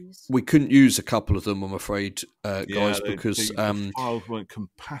issues. We couldn't use a couple of them, I'm afraid, guys, because the files weren't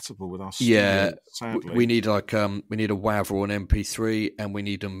compatible with our studio. Yeah, sadly. we need a WAV or an MP3, and we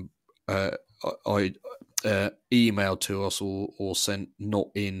need them emailed to us or sent not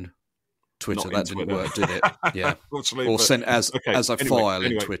in Twitter. That didn't work, did it? Yeah. Or sent as a file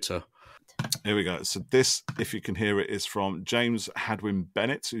in Twitter. Here we go. So this, if you can hear it, is from James Hadwin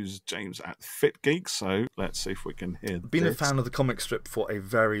Bennett, who's James at Fit Geek. So let's see if we can hear this. Been a fan of the comic strip for a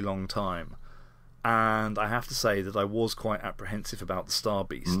very long time, and I have to say that I was quite apprehensive about the Star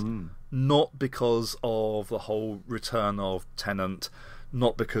Beast. Not because of the whole return of Tennant,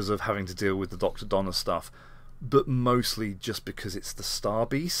 not because of having to deal with the Dr. Donna stuff, but mostly just because it's the Star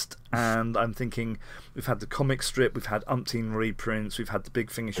Beast. And I'm thinking, we've had the comic strip, we've had umpteen reprints, we've had the Big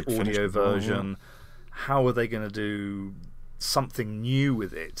Finish audio version. How are they going to do something new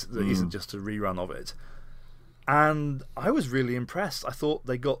with it that isn't just a rerun of it? And I was really impressed. I thought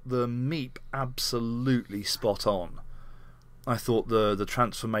they got the meep absolutely spot on. I thought the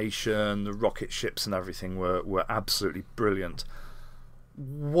transformation, the rocket ships and everything were absolutely brilliant.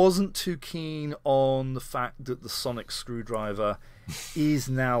 Wasn't too keen on the fact that the sonic screwdriver is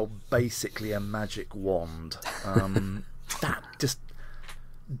now basically a magic wand. That just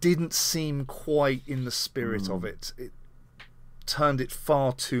didn't seem quite in the spirit of it. It turned it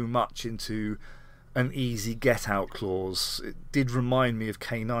far too much into an easy get-out clause. It did remind me of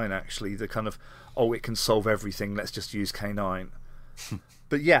K9, actually, the kind of, it can solve everything, let's just use K9.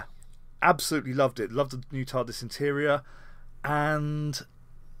 But yeah, absolutely loved it. Loved the new TARDIS interior. And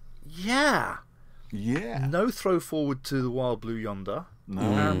no throw forward to the Wild Blue Yonder. No.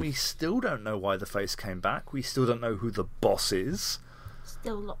 And we still don't know why the face came back. We still don't know who the boss is.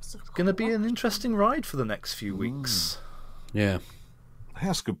 Still lots of going to be an interesting ride for the next few weeks. Yeah.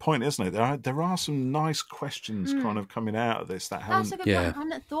 That's a good point, isn't it? There are some nice questions kind of coming out of this that haven't. That's a good point. I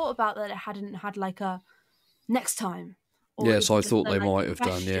hadn't thought about that. It hadn't had like a next time. Yes, I thought they might have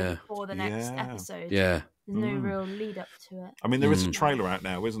done. Yeah. For the next episode. Yeah. There's no real lead up to it. I mean, there is a trailer out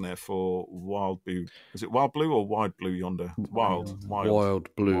now, isn't there, for Wild Blue? Is it Wild Blue or Wide Blue Yonder? Wild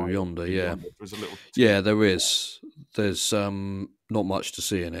Blue Yonder. Yeah. There's a little. Yeah, there is. There's not much to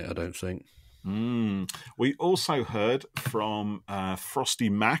see in it, I don't think. We also heard from Frosty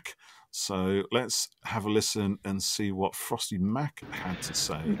Mac. So let's have a listen and see what Frosty Mac had to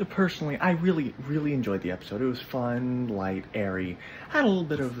say. Personally, I really, really enjoyed the episode. It was fun, light, airy. Had a little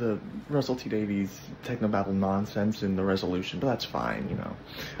bit of the Russell T Davies technobabble nonsense in the resolution, but that's fine, you know.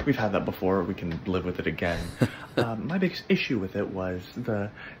 We've had that before. We can live with it again. My biggest issue with it was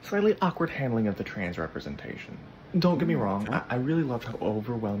the slightly awkward handling of the trans representation. Don't get me wrong, I really loved how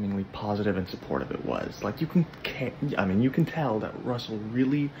overwhelmingly positive and supportive it was. Like, you can tell that Russell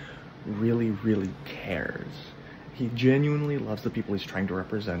really cares. He genuinely loves the people he's trying to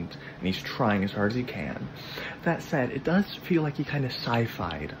represent, and he's trying as hard as he can. That said, it does feel like he kind of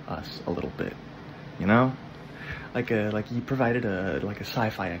sci-fi'd us a little bit, you know? Like he provided a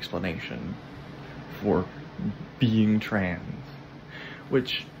sci-fi explanation for being trans,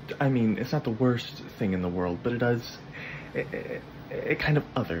 which, I mean, it's not the worst thing in the world, but it kind of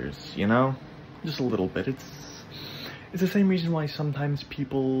others, you know? Just a little bit. It's the same reason why sometimes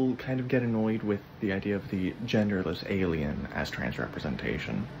people kind of get annoyed with the idea of the genderless alien as trans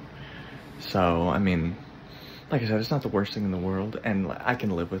representation. So, I mean, like I said, it's not the worst thing in the world, and I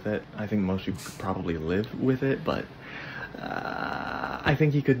can live with it. I think most people could probably live with it, but I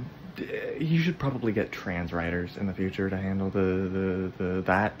think you should probably get trans writers in the future to handle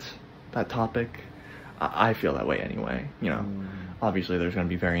that topic. I feel that way anyway. Obviously there's going to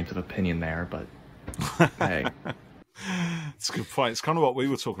be variance of opinion there, but hey. It's a good point. It's kind of what we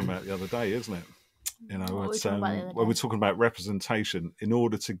were talking about the other day, isn't it? When we're talking about representation, in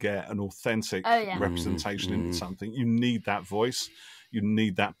order to get an authentic representation into something, you need that voice, you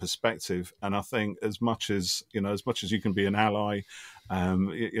need that perspective. And I think as much as you can be an ally,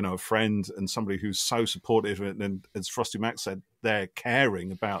 a friend and somebody who's so supportive, and as Frosty Mac said, they're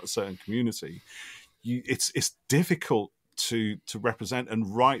caring about a certain community, it's difficult to represent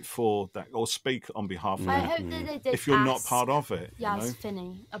and write for that or speak on behalf of I that hope that they did if you're not part of it. Yas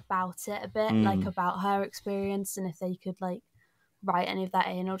Finney about it a bit, like about her experience, and if they could like write any of that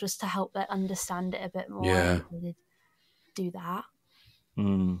in, or just to help them understand it a bit more. Yeah, they did do that.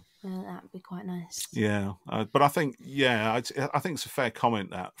 That would be quite nice. Yeah, but I think I think it's a fair comment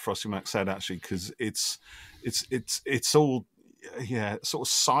that Frosty Mac said, actually, because it's all sort of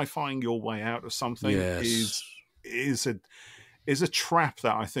sci-fying your way out of something is a trap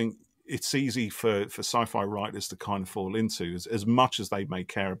that I think it's easy for sci-fi writers to kind of fall into, as much as they may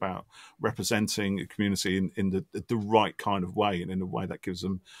care about representing a community in the right kind of way, and in a way that gives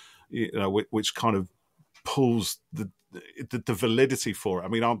them, which kind of pulls the validity for it. I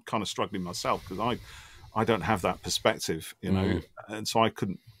mean, I'm kind of struggling myself because I don't have that perspective, and so I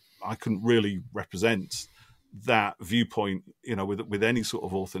couldn't really represent that viewpoint, with any sort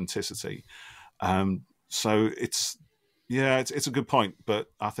of authenticity. So it's a good point, but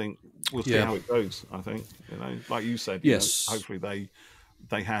I think we'll see how it goes. I think, like you said, yes, hopefully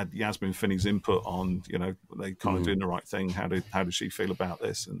they had Yasmin Finney's input on, they kind of doing the right thing. How does she feel about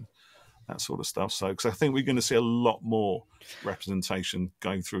this and that sort of stuff? So, because I think we're going to see a lot more representation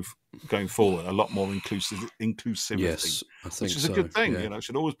going forward, a lot more inclusivity. Yes, I think which is a good thing. It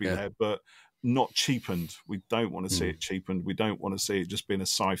should always be there, but not cheapened. We don't want to see it cheapened. We don't want to see it just being a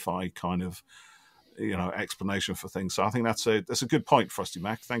sci-fi kind of explanation for things. So I think that's a good point, Frosty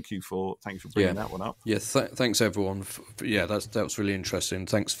Mac. Thank you for bringing that one up. Yeah, thanks everyone. That was really interesting.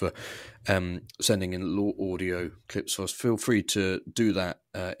 Thanks for sending in audio clips for us. Feel free to do that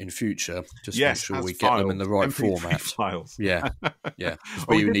in future. Just make sure we get them in the right MP3 format. Files. Yeah.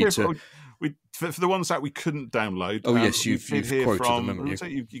 We need to. For the ones that we couldn't download. Oh yes, you've quoted them,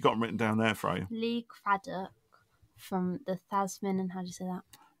 haven't you? You got them written down there, Freya. Lee Craddock from the Thasmin, and how do you say that?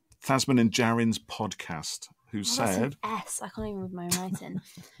 Thasmin and Jarin's podcast, who said... I can't even read my own writing.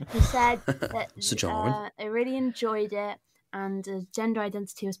 Who said that they really enjoyed it, and gender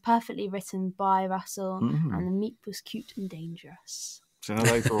identity was perfectly written by Russell, and the meat was cute and dangerous. So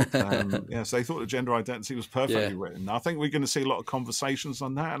they thought, so they thought the gender identity was perfectly written. I think we're going to see a lot of conversations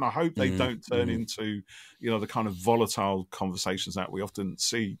on that, and I hope they don't turn into, the kind of volatile conversations that we often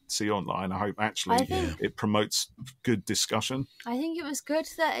see online. I hope actually it promotes good discussion. I think it was good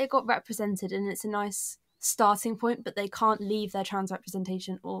that it got represented, and it's a nice starting point. But they can't leave their trans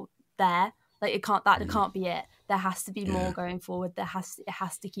representation or there. Like it can't be it. There has to be more going forward. It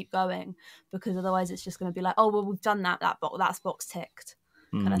has to keep going, because otherwise it's just going to be like, oh well, we've done that. That's box ticked.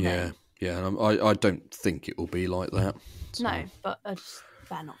 Kind of thing. And I don't think it will be like that. So. No, but just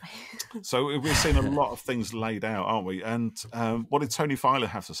better not be. So we're seeing a lot of things laid out, aren't we? And what did Tony Filer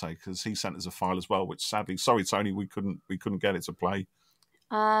have to say? Because he sent us a file as well, which sadly, sorry Tony, we couldn't get it to play.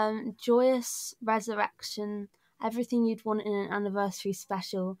 Joyous resurrection. Everything you'd want in an anniversary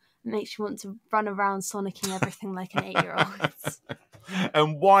special. Makes you want to run around sonicking everything like an 8-year-old.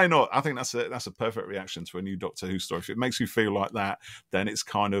 And why not? I think that's a perfect reaction to a new Doctor Who story. If it makes you feel like that, then it's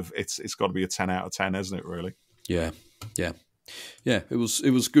kind of it's got to be a 10 out of 10, hasn't it? Really? Yeah. It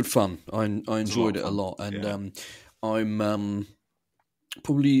was good fun. I enjoyed it a lot, and I'm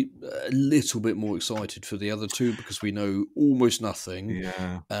probably a little bit more excited for the other two because we know almost nothing.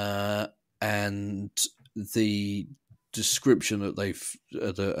 Yeah. And the description that they've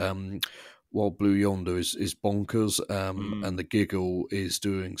Wild Blue Yonder is bonkers, and the giggle is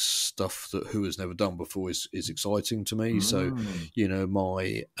doing stuff that Who has never done before is exciting to me. So,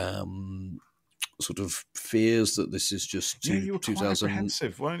 my sort of fears that this is just you were 2000. Quite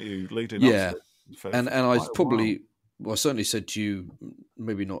apprehensive, weren't you? Leading up to it and I probably. Well, I certainly said to you,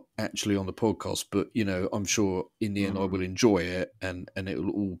 maybe not actually on the podcast, but, I'm sure in the end I will enjoy it and it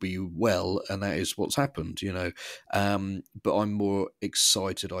will all be well. And that is what's happened, But I'm more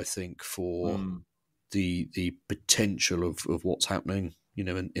excited, I think, for the potential of what's happening,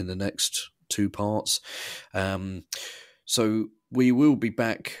 in the next two parts. So we will be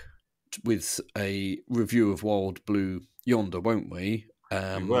back with a review of Wild Blue Yonder, won't we?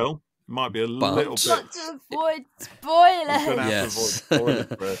 We will. Might be a little bit. Got to avoid spoilers. We're going to have to avoid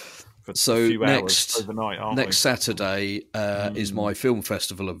spoilers for a few hours overnight, aren't we? Next Saturday is my film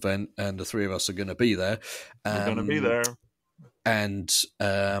festival event, and the three of us are going to be there. We're going to be there. And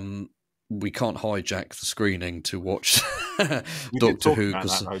we can't hijack the screening to watch Doctor Who,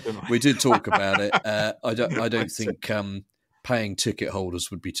 because we did talk about it. I don't think paying ticket holders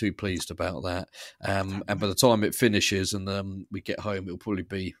would be too pleased about that. And by the time it finishes and we get home, it'll probably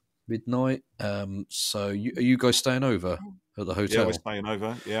be midnight. So are you guys staying over at the hotel? Yeah, we're staying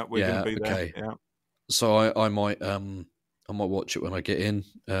over. Yeah, we're going to be there. Okay. Yeah. So I might watch it when I get in,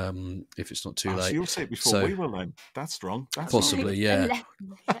 if it's not too late. So you'll see it before we will then. That's strong. That's possibly, yeah.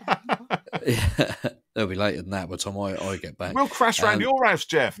 Yeah. It'll be later than that by the time I get back. We'll crash around your house,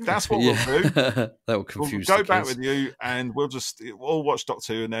 Jeff. That's what we'll do. That will confuse We'll go back with you, and we'll all watch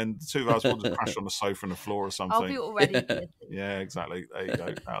Doctor Who, and then the two of us will just crash on the sofa and the floor or something. I'll be all ready. Yeah, exactly. There you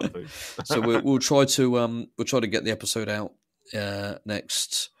go. That'll do. So we'll try to get the episode out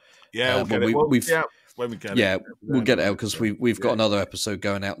next. Yeah, we'll get it. When we get it. We'll get it out because we've got another episode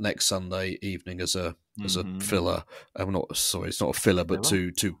going out next Sunday evening as a filler. It's not a filler, but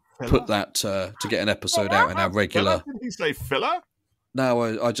to put that to get an episode out in our regular. Did he say filler?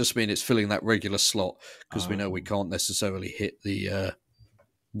 No, I just mean it's filling that regular slot because we know we can't necessarily hit the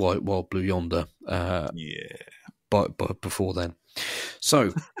Wild Blue Yonder. But before then.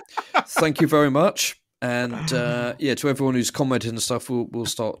 So, thank you very much. And to everyone who's commented and stuff, we'll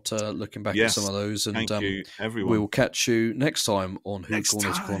start looking back at some of those. And thank you, everyone. We will catch you next time on Who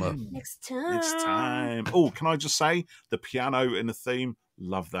Corner's Corner. Next time. Oh, can I just say the piano in the theme?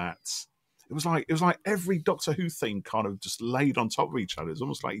 Love that. It was like every Doctor Who theme kind of just laid on top of each other. It's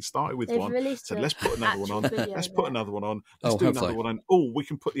almost like he started with one, said, "Let's put another one on. Let's put another one on. Let's do another one on. Oh, we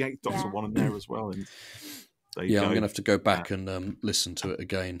can put the Eighth Doctor one in there as well." And I'm going to have to go back and listen to it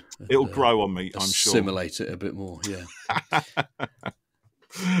again. It'll grow on me, I'm sure. Simulate it a bit more, yeah.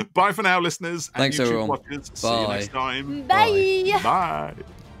 Bye for now, listeners. Thanks, and YouTube everyone. Watchers. Bye. See you next time. Bye.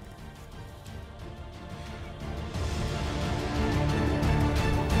 Bye.